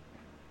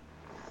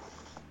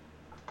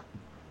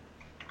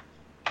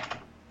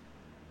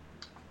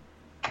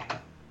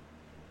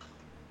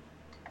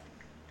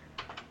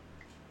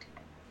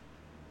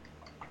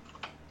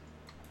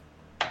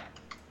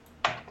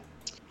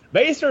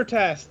 Baser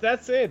test,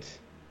 that's it.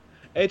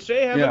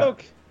 HJ, have Yeah. a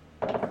look.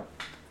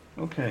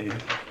 Okay,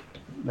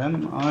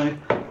 then I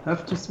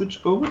have to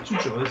switch over to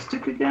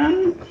joystick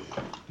again.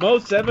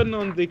 Mode 7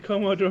 on the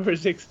Commodore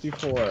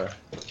 64.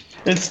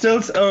 It's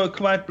still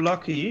quite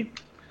blocky,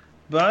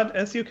 but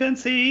as you can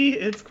see,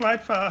 it's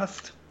quite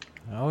fast.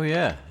 Oh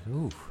yeah.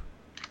 Ooh.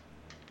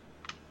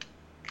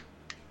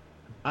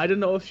 I don't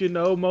know if you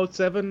know Mode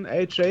 7,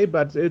 HJ,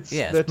 but it's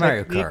Yeah, the it's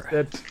Mario technique Kart.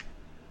 that...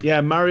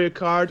 Yeah, Mario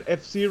Kart,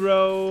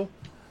 F-Zero,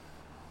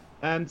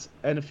 and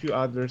a few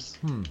others.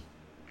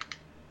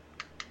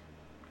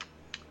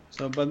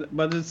 So,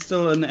 but it's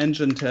still an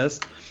engine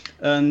test,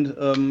 and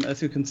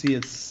as you can see,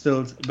 it's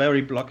still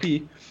very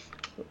blocky.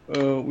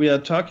 We are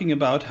talking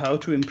about how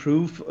to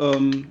improve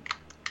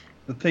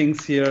the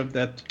things here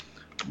that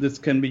this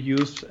can be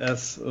used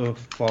as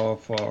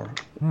for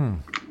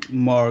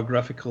more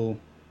graphical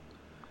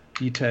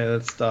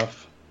detailed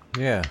stuff.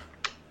 Yeah.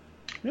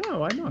 Yeah,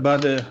 why not?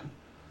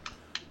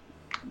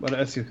 But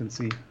as you can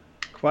see,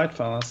 quite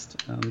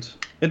fast, and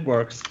it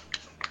works.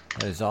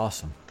 That is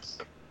awesome.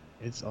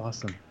 It's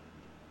awesome.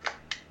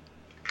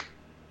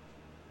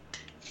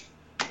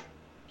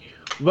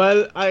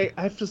 Well, I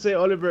have to say,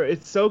 Oliver,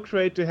 it's so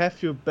great to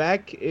have you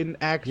back in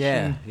action.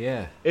 Yeah,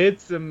 yeah.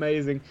 It's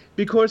amazing.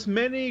 Because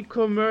many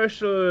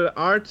commercial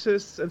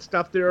artists and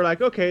stuff, they're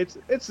like, okay,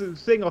 it's a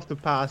thing of the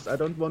past. I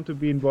don't want to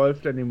be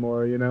involved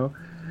anymore, you know?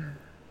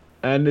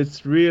 And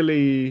it's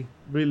really,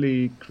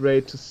 really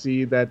great to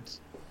see that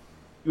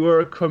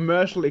your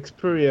commercial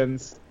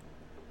experience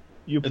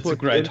you It's put a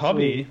great into-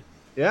 hobby.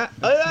 Yeah,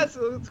 it's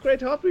a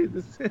great hobby.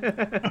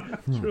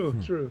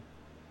 True.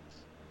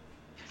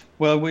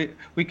 Well,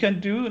 we can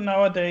do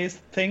nowadays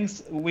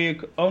things we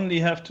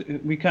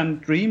can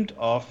dreamed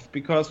of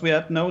because we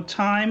had no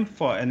time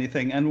for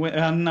anything, and we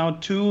have now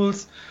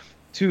tools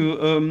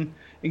to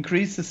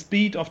increase the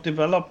speed of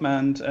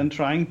development and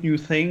trying new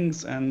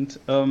things, and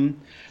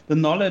the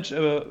knowledge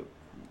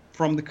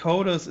from the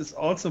coders is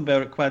also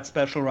quite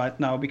special right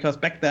now, because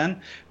back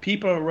then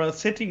people were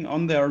sitting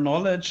on their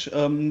knowledge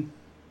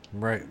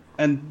Right.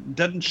 and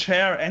didn't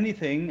share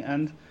anything,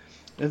 and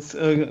it's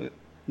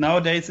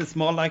nowadays it's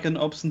more like an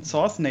open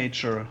source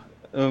nature.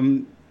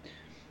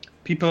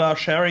 People are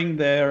sharing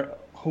their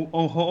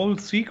whole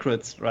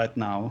secrets right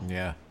now,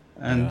 Yeah.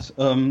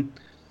 and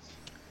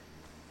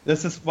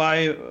this is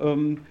why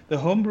the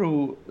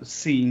homebrew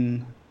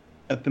scene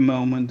at the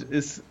moment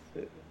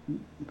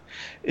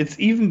it's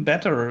even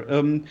better.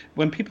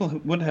 When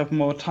people would have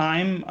more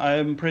time,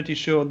 I'm pretty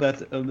sure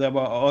that there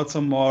were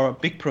also more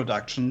big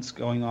productions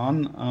going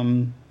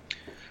on.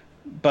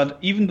 But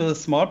even the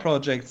small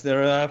projects,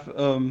 there have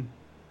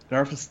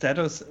a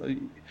status.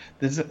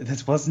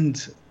 This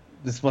wasn't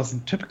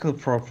typical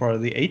for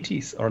the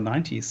 80s or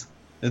 90s.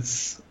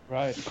 It's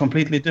Right.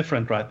 completely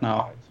different right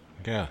now.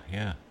 Yeah,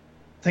 yeah.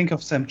 Think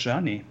of Sam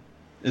Journey.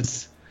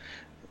 It's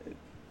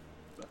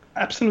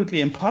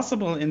absolutely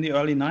impossible in the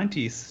early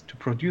 90s to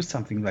produce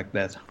something like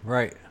that.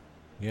 Right.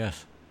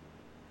 Yes.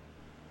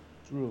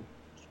 True.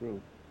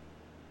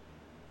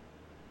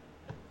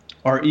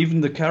 Or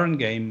even the current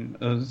game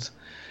is,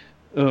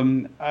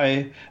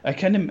 I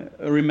can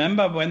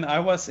remember when I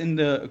was in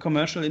the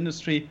commercial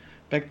industry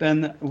back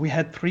then, we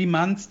had 3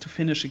 months to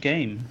finish a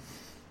game.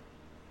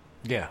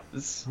 Yeah.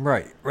 It's,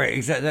 Right.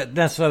 Exactly.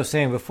 That's what I was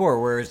saying before,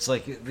 where it's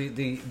like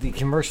the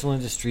commercial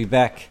industry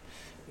back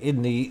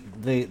in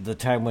the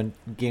time when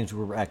games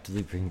were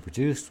actively being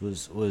produced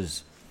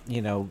was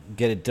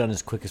get it done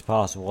as quick as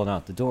possible and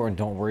out the door, and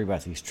don't worry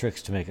about these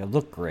tricks to make it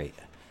look great.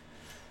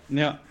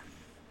 yeah.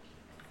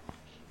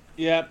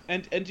 Yeah,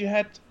 and you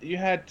had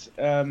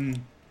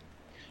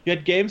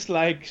games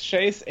like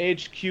Chase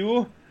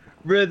HQ,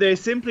 where they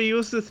simply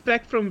used the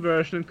Spectrum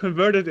version and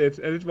converted it,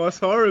 and it was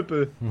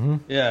horrible.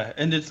 Yeah,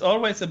 and it's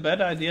always a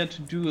bad idea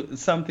to do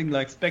something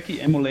like Specky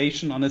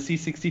emulation on a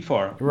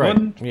C64. Right.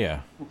 Wouldn't,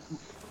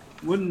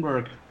 wouldn't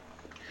work.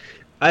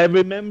 I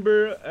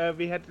remember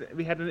we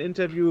had an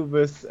interview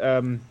with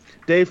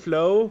Dave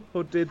Lowe,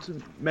 who did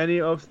many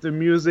of the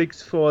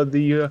musics for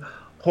the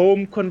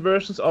home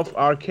conversions of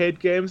arcade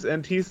games,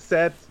 and he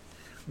said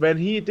when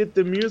he did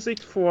the music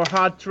for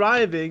Hard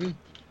Driving,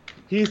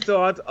 he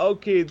thought,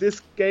 okay,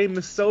 this game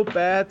is so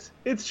bad,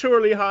 it's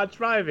surely Hard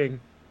Driving,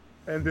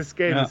 and this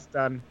game is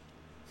done.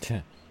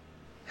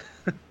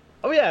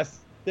 Oh yes,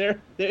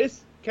 there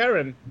is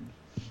Karen.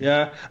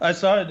 Yeah, I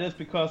saw it is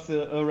because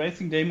the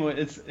racing demo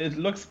it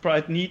looks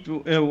quite neat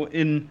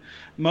in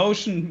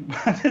motion,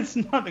 but it's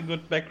not a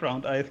good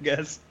background, I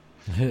guess.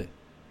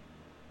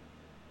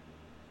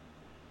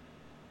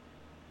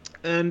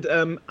 And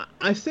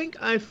I think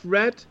I've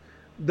read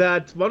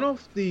that one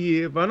of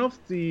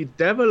the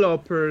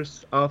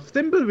developers of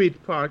Thimbleweed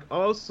Park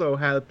also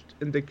helped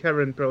in the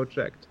current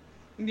project.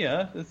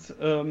 Yeah,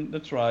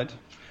 that's right.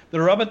 The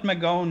Robert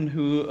McGowan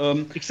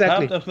who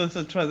Exactly. helped us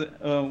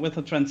with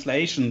the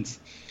translations.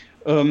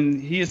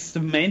 He is the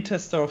main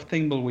tester of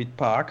Thimbleweed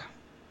Park,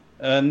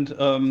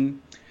 and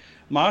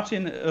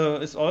Martin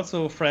is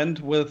also a friend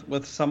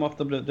with some of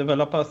the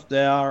developers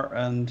there,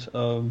 and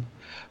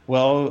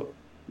well,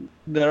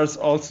 there's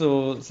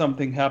also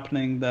something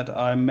happening that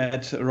I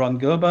met Ron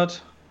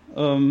Gilbert,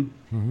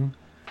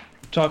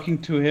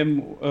 talking to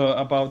him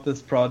about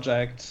this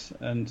project,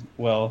 and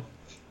well,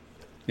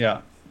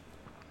 yeah.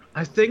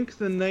 I think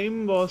the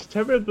name was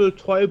Terrible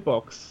Toy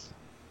Box.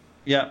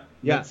 Yeah,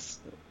 Yeah.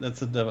 that's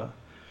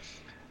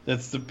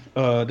the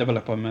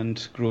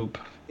development group.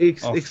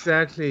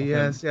 Exactly. of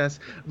Yes. Yes.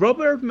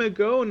 Robert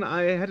McGowan.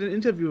 I had an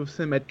interview with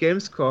him at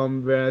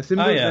Gamescom where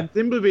yeah.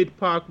 Thimbleweed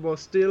Park was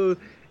still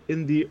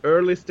in the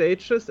early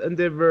stages, and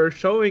they were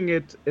showing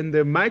it in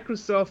the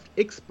Microsoft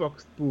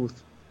Xbox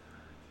booth.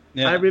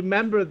 Yeah. I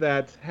remember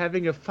that,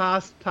 having a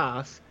fast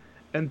pass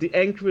and the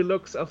angry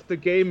looks of the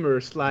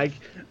gamers, like,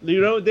 you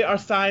know, there are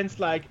signs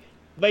like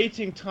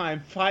waiting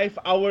time 5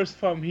 hours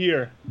from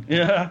here.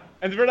 Yeah.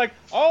 And we're like,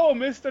 oh,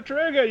 Mr.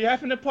 Trigger, you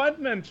have an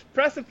appointment,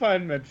 press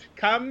appointment,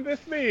 come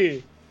with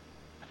me.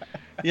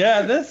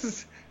 Yeah,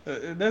 this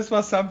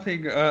was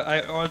something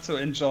I also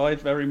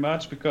enjoyed very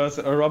much because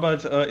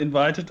Robert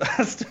invited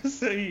us to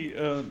see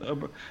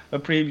a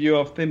preview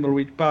of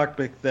Thimbleweed Park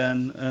back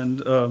then,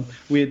 and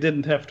we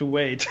didn't have to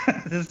wait.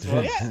 This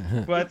was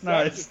quite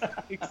nice.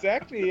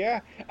 Exactly,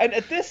 yeah. And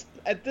at this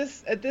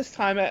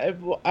time,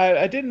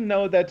 I didn't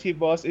know that he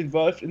was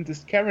involved in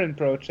this Karen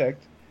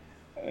project.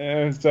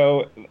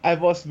 So I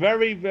was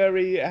very,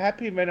 very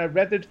happy when I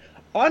read it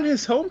on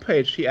his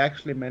homepage. He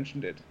actually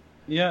mentioned it.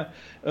 Yeah,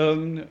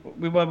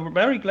 we were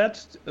very glad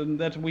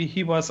that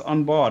he was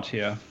on board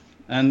here,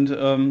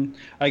 and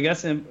I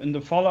guess in the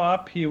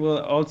follow-up he will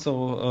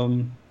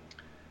also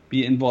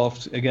be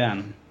involved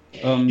again.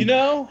 You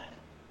know,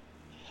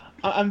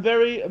 I'm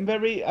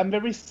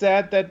very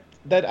sad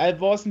that I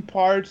wasn't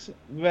part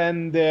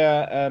when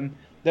there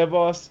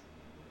was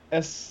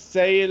a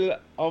sale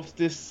of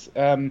this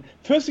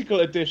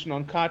physical edition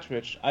on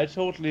cartridge. I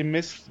totally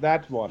missed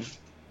that one.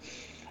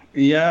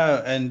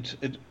 Yeah, and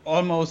it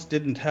almost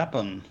didn't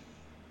happen.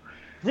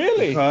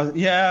 Really?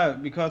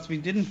 Because we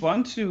didn't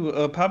want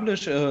to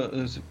publish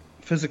a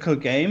physical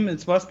game.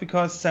 It was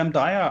because Sam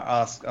Dyer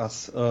asked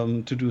us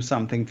to do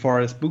something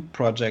for his book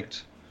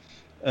project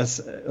as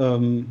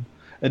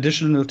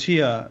additional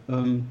tier.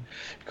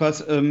 Because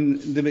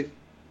the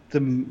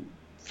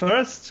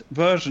first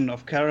version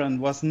of Karen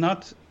was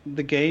not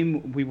the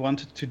game we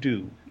wanted to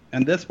do.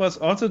 And this was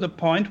also the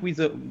point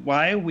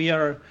why we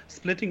are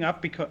splitting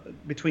up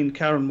between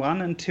Karen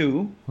 1 and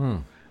 2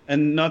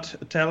 and not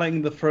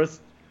telling the first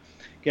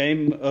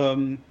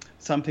game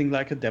something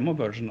like a demo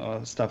version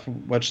or stuff,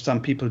 which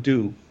some people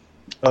do.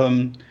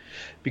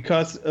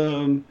 Because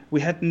we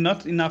had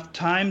not enough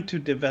time to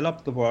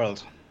develop the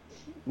world.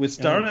 We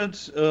started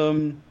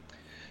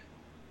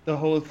the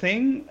whole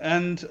thing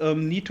and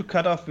need to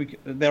cut off.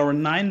 There were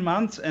 9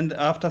 months, and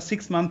after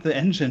 6 months the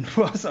engine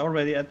was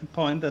already at the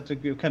point that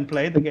you can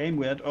play the game.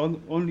 We had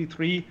only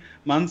 3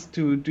 months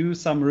to do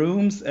some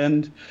rooms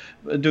and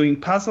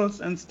doing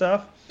puzzles and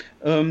stuff,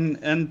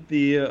 and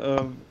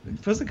the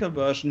physical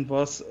version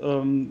was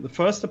the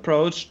first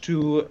approach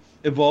to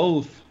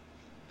evolve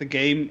the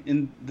game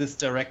in this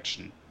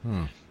direction.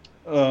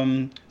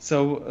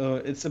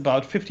 So it's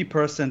about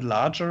 50%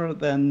 larger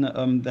than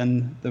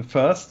the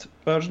first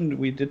version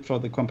we did for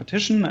the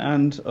competition,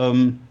 and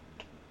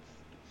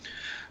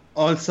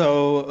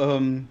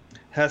also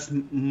has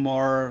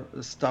more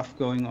stuff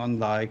going on,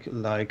 like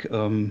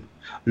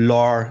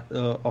lore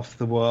of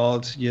the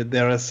world. Yeah,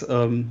 there's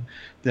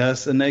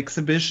an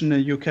exhibition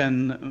you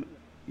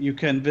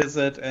can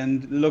visit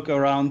and look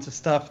around the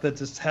stuff that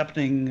is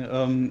happening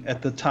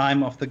at the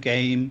time of the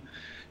game,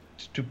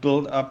 to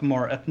build up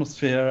more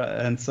atmosphere,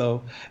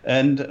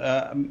 and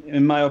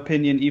in my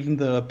opinion, even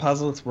the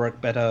puzzles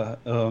work better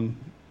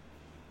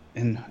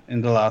in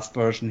the last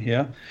version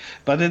here,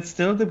 but it's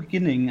still the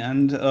beginning.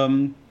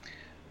 And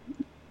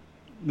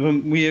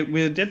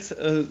we did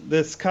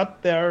this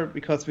cut there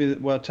because we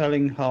were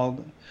telling how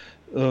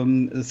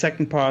the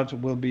second part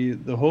will be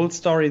the whole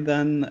story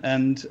then,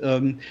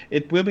 and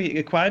it will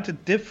be quite a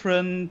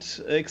different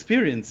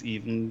experience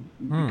even,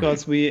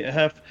 because we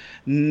have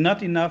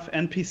not enough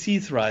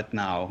NPCs right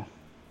now.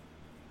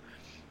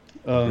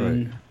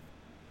 Right.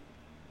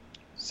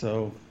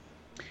 So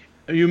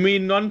You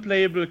mean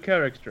non-playable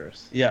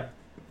characters? yeah.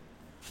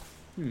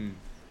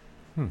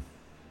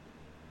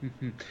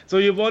 So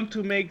you want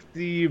to make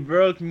the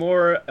world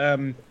more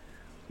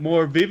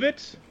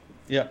vivid?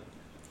 Yeah.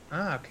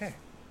 Ah, okay.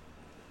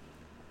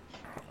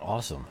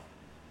 Awesome.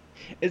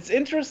 It's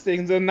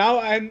interesting. So now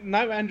I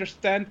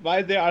understand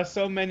why there are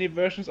so many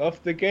versions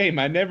of the game.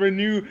 I never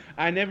knew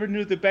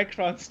the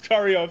background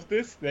story of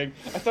this thing.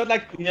 I thought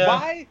like,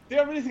 why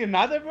they're releasing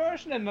another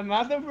version and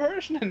another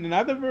version and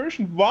another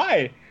version?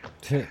 Why?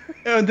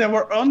 There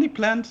were only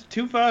planned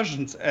 2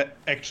 versions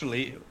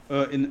actually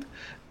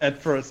at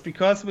first,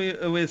 because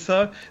we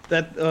saw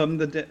that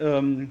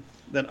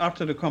that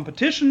after the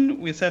competition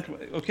we said,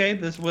 okay,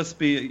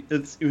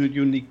 it's a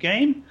unique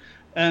game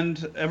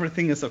and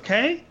everything is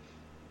okay.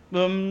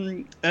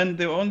 And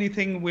the only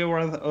thing we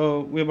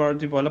were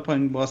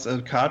developing was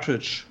a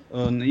cartridge,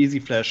 an Easy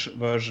Flash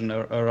version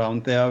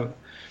around there,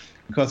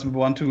 because we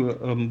want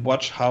to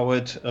watch how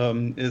it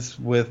is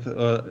with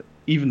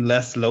even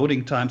less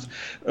loading times,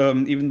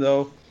 even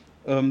though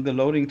the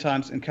loading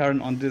times in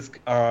Karen on disk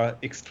are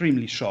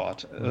extremely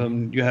short.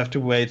 You have to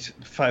wait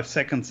 5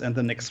 seconds and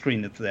the next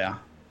screen is there.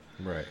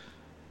 Right.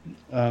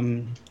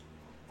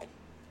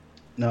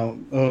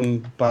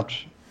 But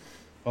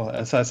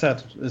as I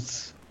said,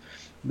 it's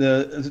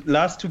the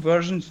last 2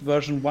 versions,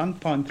 version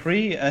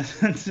 1.3 and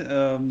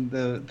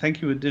the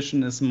Thank You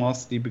edition, is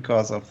mostly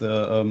because of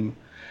the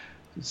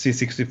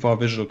C64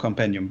 Visual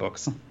Companion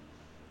box.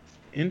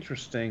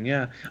 Interesting,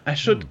 yeah. I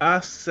should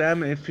ask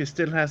Sam if he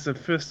still has a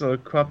physical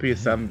copy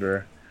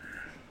somewhere.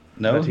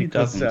 No, he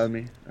doesn't. Tell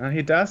me.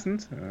 He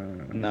doesn't?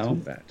 No.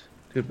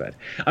 Too bad.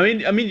 I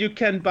mean, you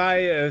can buy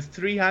a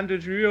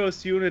 300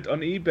 euros unit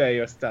on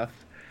eBay or stuff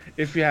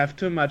if you have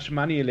too much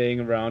money laying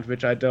around,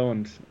 which I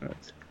don't.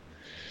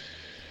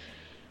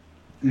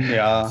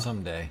 Yeah.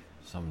 Someday.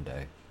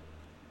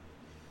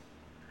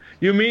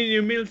 You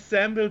mean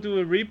Sam will do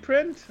a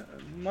reprint?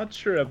 I'm not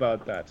sure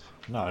about that.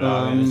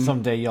 No.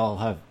 Someday y'all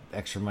have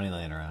extra money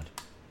laying around.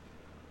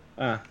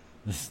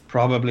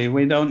 Probably.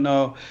 We don't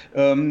know.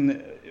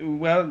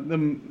 Well, the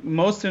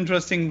most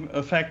interesting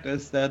fact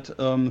is that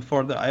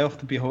for the Eye of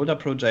the Beholder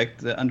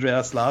project,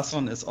 Andreas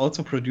Larsson is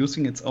also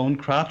producing its own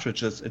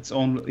cartridges, its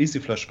own Easy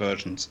Flash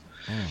versions,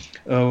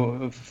 in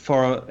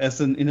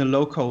a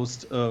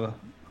low-cost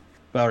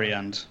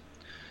variant.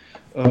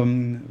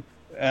 When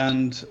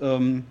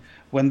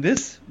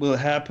this will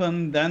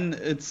happen, then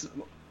it's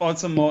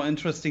also more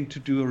interesting to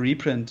do a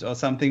reprint or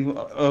something,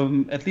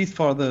 at least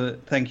for the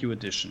Thank You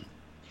edition.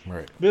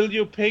 Right. Will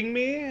you ping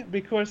me?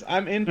 Because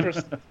I'm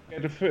interested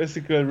in the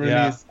physical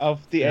release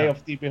of the Eye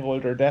of the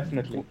Beholder,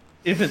 definitely.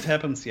 If it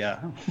happens, yeah.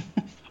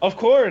 Of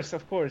course,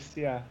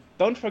 yeah.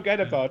 Don't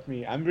forget about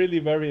me. I'm really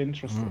very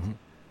interested.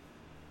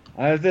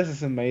 This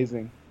is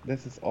amazing.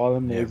 This is all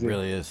amazing. Yeah, it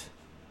really is.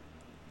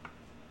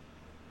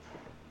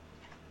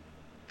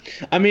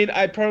 I mean,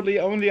 I probably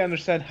only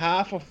understand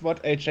half of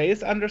what AJ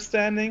is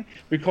understanding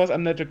because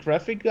I'm not a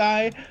graphic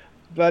guy,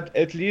 but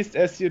at least,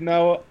 as you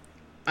know,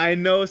 I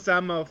know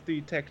some of the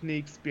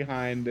techniques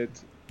behind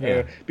it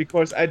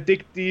because I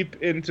dig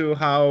deep into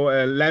how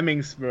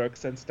Lemmings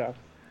works and stuff.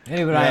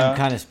 Hey, but I'm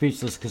kind of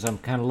speechless because I'm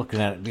kind of looking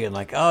at it being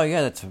like, oh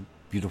yeah, that's a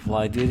beautiful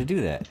idea to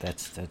do that.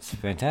 That's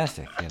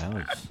fantastic, you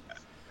know.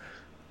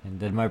 And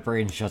then my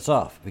brain shuts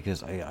off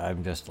because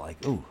I'm just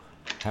like, ooh,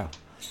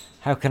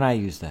 how can I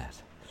use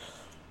that?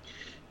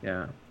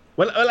 Yeah.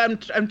 Well,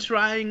 I'm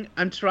trying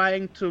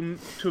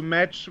to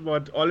match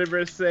what Oliver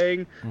is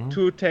saying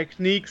to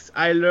techniques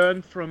I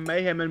learned from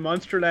Mayhem and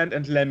Monsterland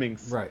and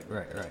Lemmings. Right.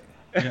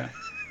 Yeah.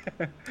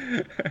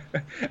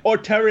 Or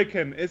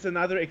Terrican is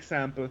another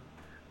example,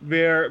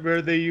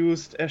 where they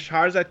used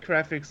Charizard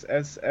graphics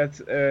as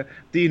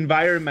the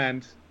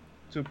environment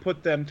to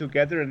put them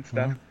together and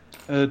stuff.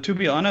 To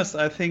be honest,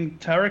 I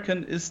think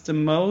Terrican is the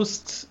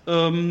most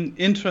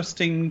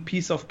interesting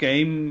piece of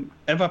game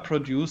ever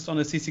produced on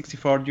a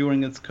C64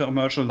 during its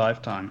commercial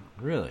lifetime.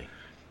 Really?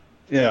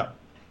 Yeah.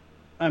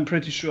 I'm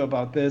pretty sure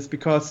about this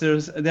because there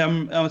is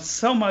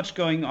so much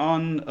going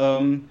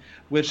on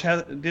which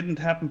didn't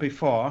happen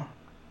before.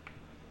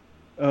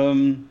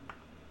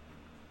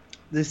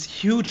 This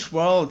huge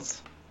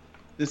worlds,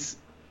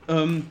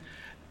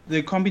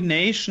 the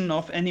combination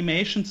of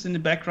animations in the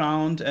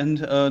background and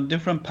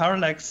different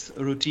parallax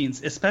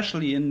routines,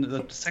 especially in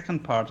the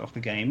second part of the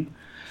game,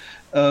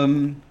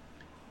 and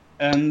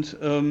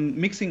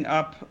mixing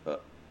up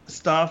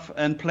stuff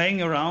and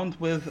playing around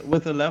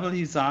with the level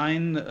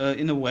design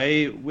in a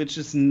way which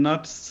is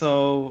not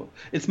so...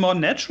 It's more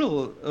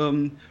natural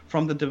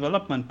from the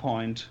development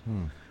point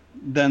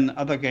than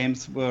other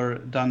games were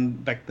done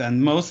back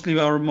then. Mostly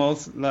were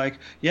most like,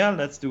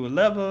 let's do a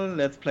level,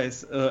 let's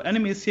place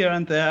enemies here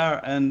and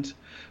there, and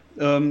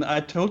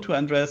I told to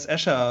Andreas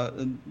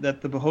Escher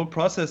that the whole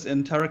process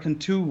in Terrican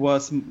 2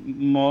 was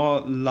more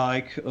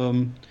like,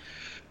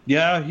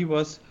 he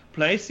was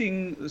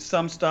placing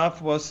some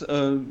stuff, was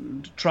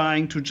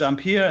trying to jump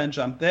here and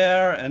jump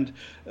there, and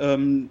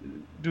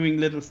doing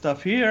little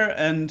stuff here,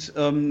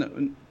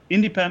 and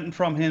independent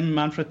from him,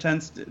 Manfred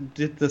Tenz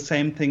did the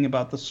same thing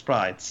about the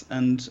sprites,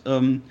 and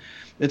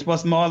it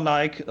was more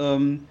like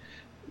the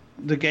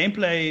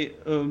gameplay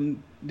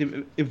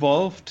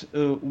evolved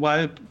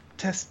while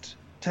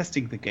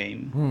testing the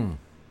game,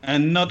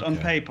 and not on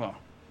paper.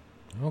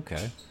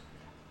 Okay,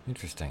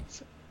 interesting.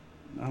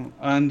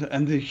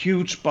 and the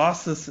huge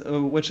bosses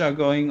which are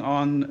going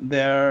on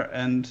there,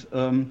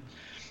 and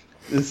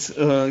this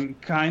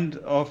kind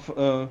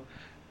of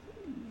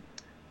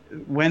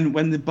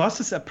when the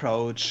bosses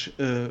approach,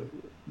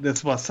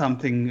 this was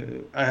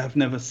something I have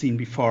never seen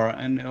before,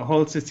 and a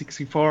whole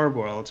 64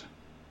 world,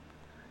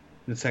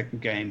 the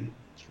second game.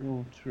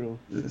 True.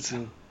 It's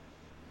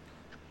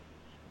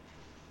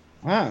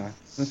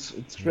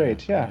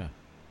great, yeah.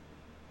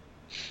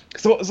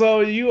 So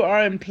you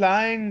are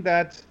implying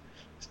that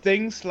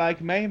things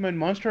like Mayhem and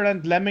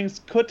Monsterland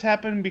Lemmings could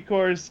happen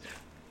because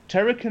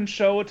Terrican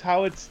showed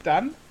how it's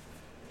done?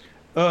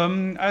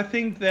 I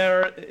think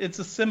it's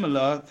a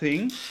similar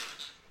thing.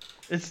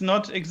 It's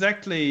not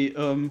exactly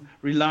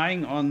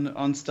relying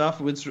on stuff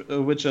which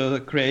are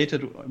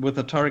created with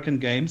the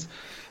Turrican games,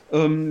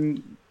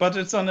 but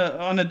it's on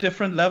a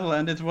different level,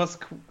 and it was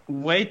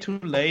way too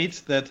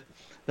late that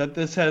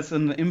this has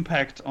an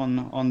impact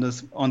on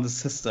the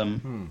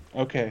system.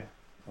 Okay.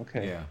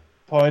 Yeah.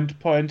 Point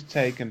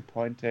taken.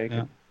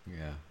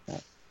 Yeah.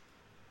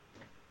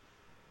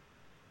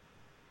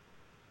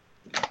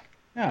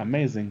 Yeah,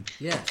 amazing.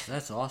 Yes,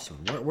 that's awesome.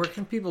 Where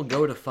can people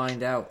go to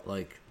find out,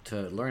 like,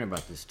 to learn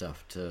about this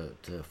stuff, to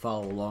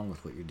follow along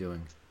with what you're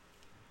doing?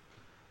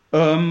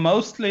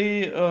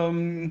 Mostly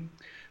on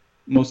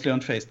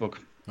Facebook.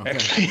 Okay.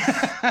 Actually,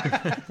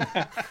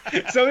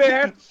 So they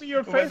have to be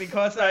your well, Facebook.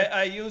 because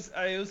I use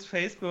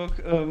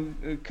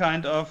Facebook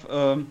kind of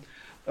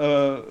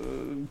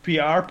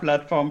PR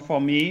platform for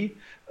me.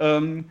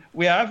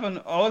 We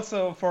have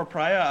also for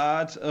Prior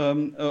Art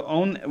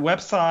own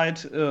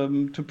website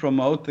to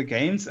promote the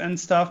games and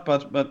stuff,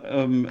 but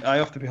Eye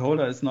of the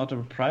Beholder is not a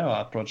Prior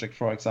Art project,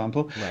 for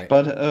example. Right.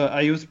 But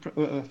I use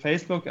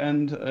Facebook,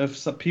 and if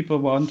some people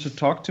want to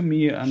talk to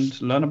me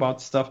and learn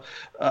about stuff,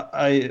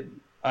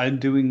 I'm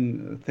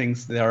doing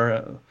things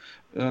there.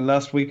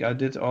 Last week I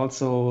did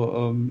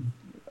also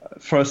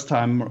first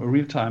time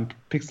real-time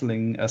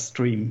pixeling a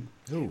stream.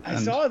 Ooh. I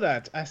saw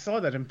that.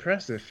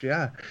 Impressive.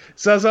 Yeah.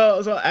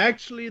 So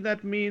actually,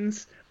 that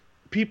means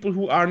people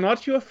who are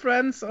not your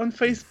friends on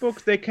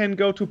Facebook, they can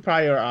go to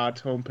Prior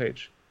Art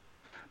homepage.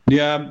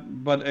 Yeah,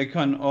 but I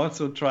can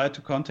also try to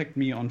contact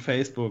me on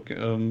Facebook,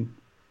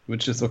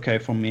 which is okay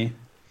for me.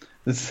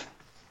 This.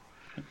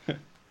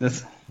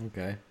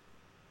 Okay.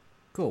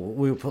 Cool.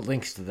 We'll put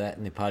links to that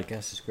in the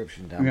podcast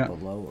description down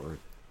below, or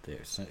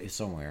there,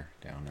 somewhere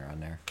down there on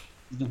there.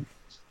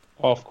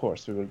 Of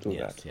course, we will do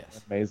that.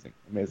 Yes. Amazing.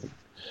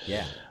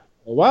 Yeah.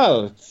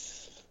 Well, it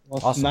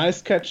was Awesome.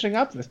 nice catching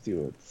up with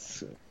you.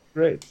 It's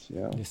great.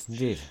 Yeah. Yes,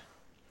 indeed.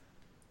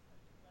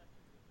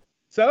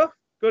 So,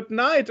 good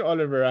night,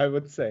 Oliver, I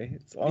would say.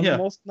 It's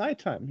almost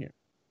nighttime here.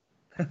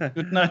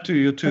 Good night to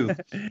you too.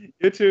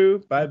 You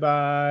too.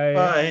 Bye-bye.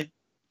 Bye.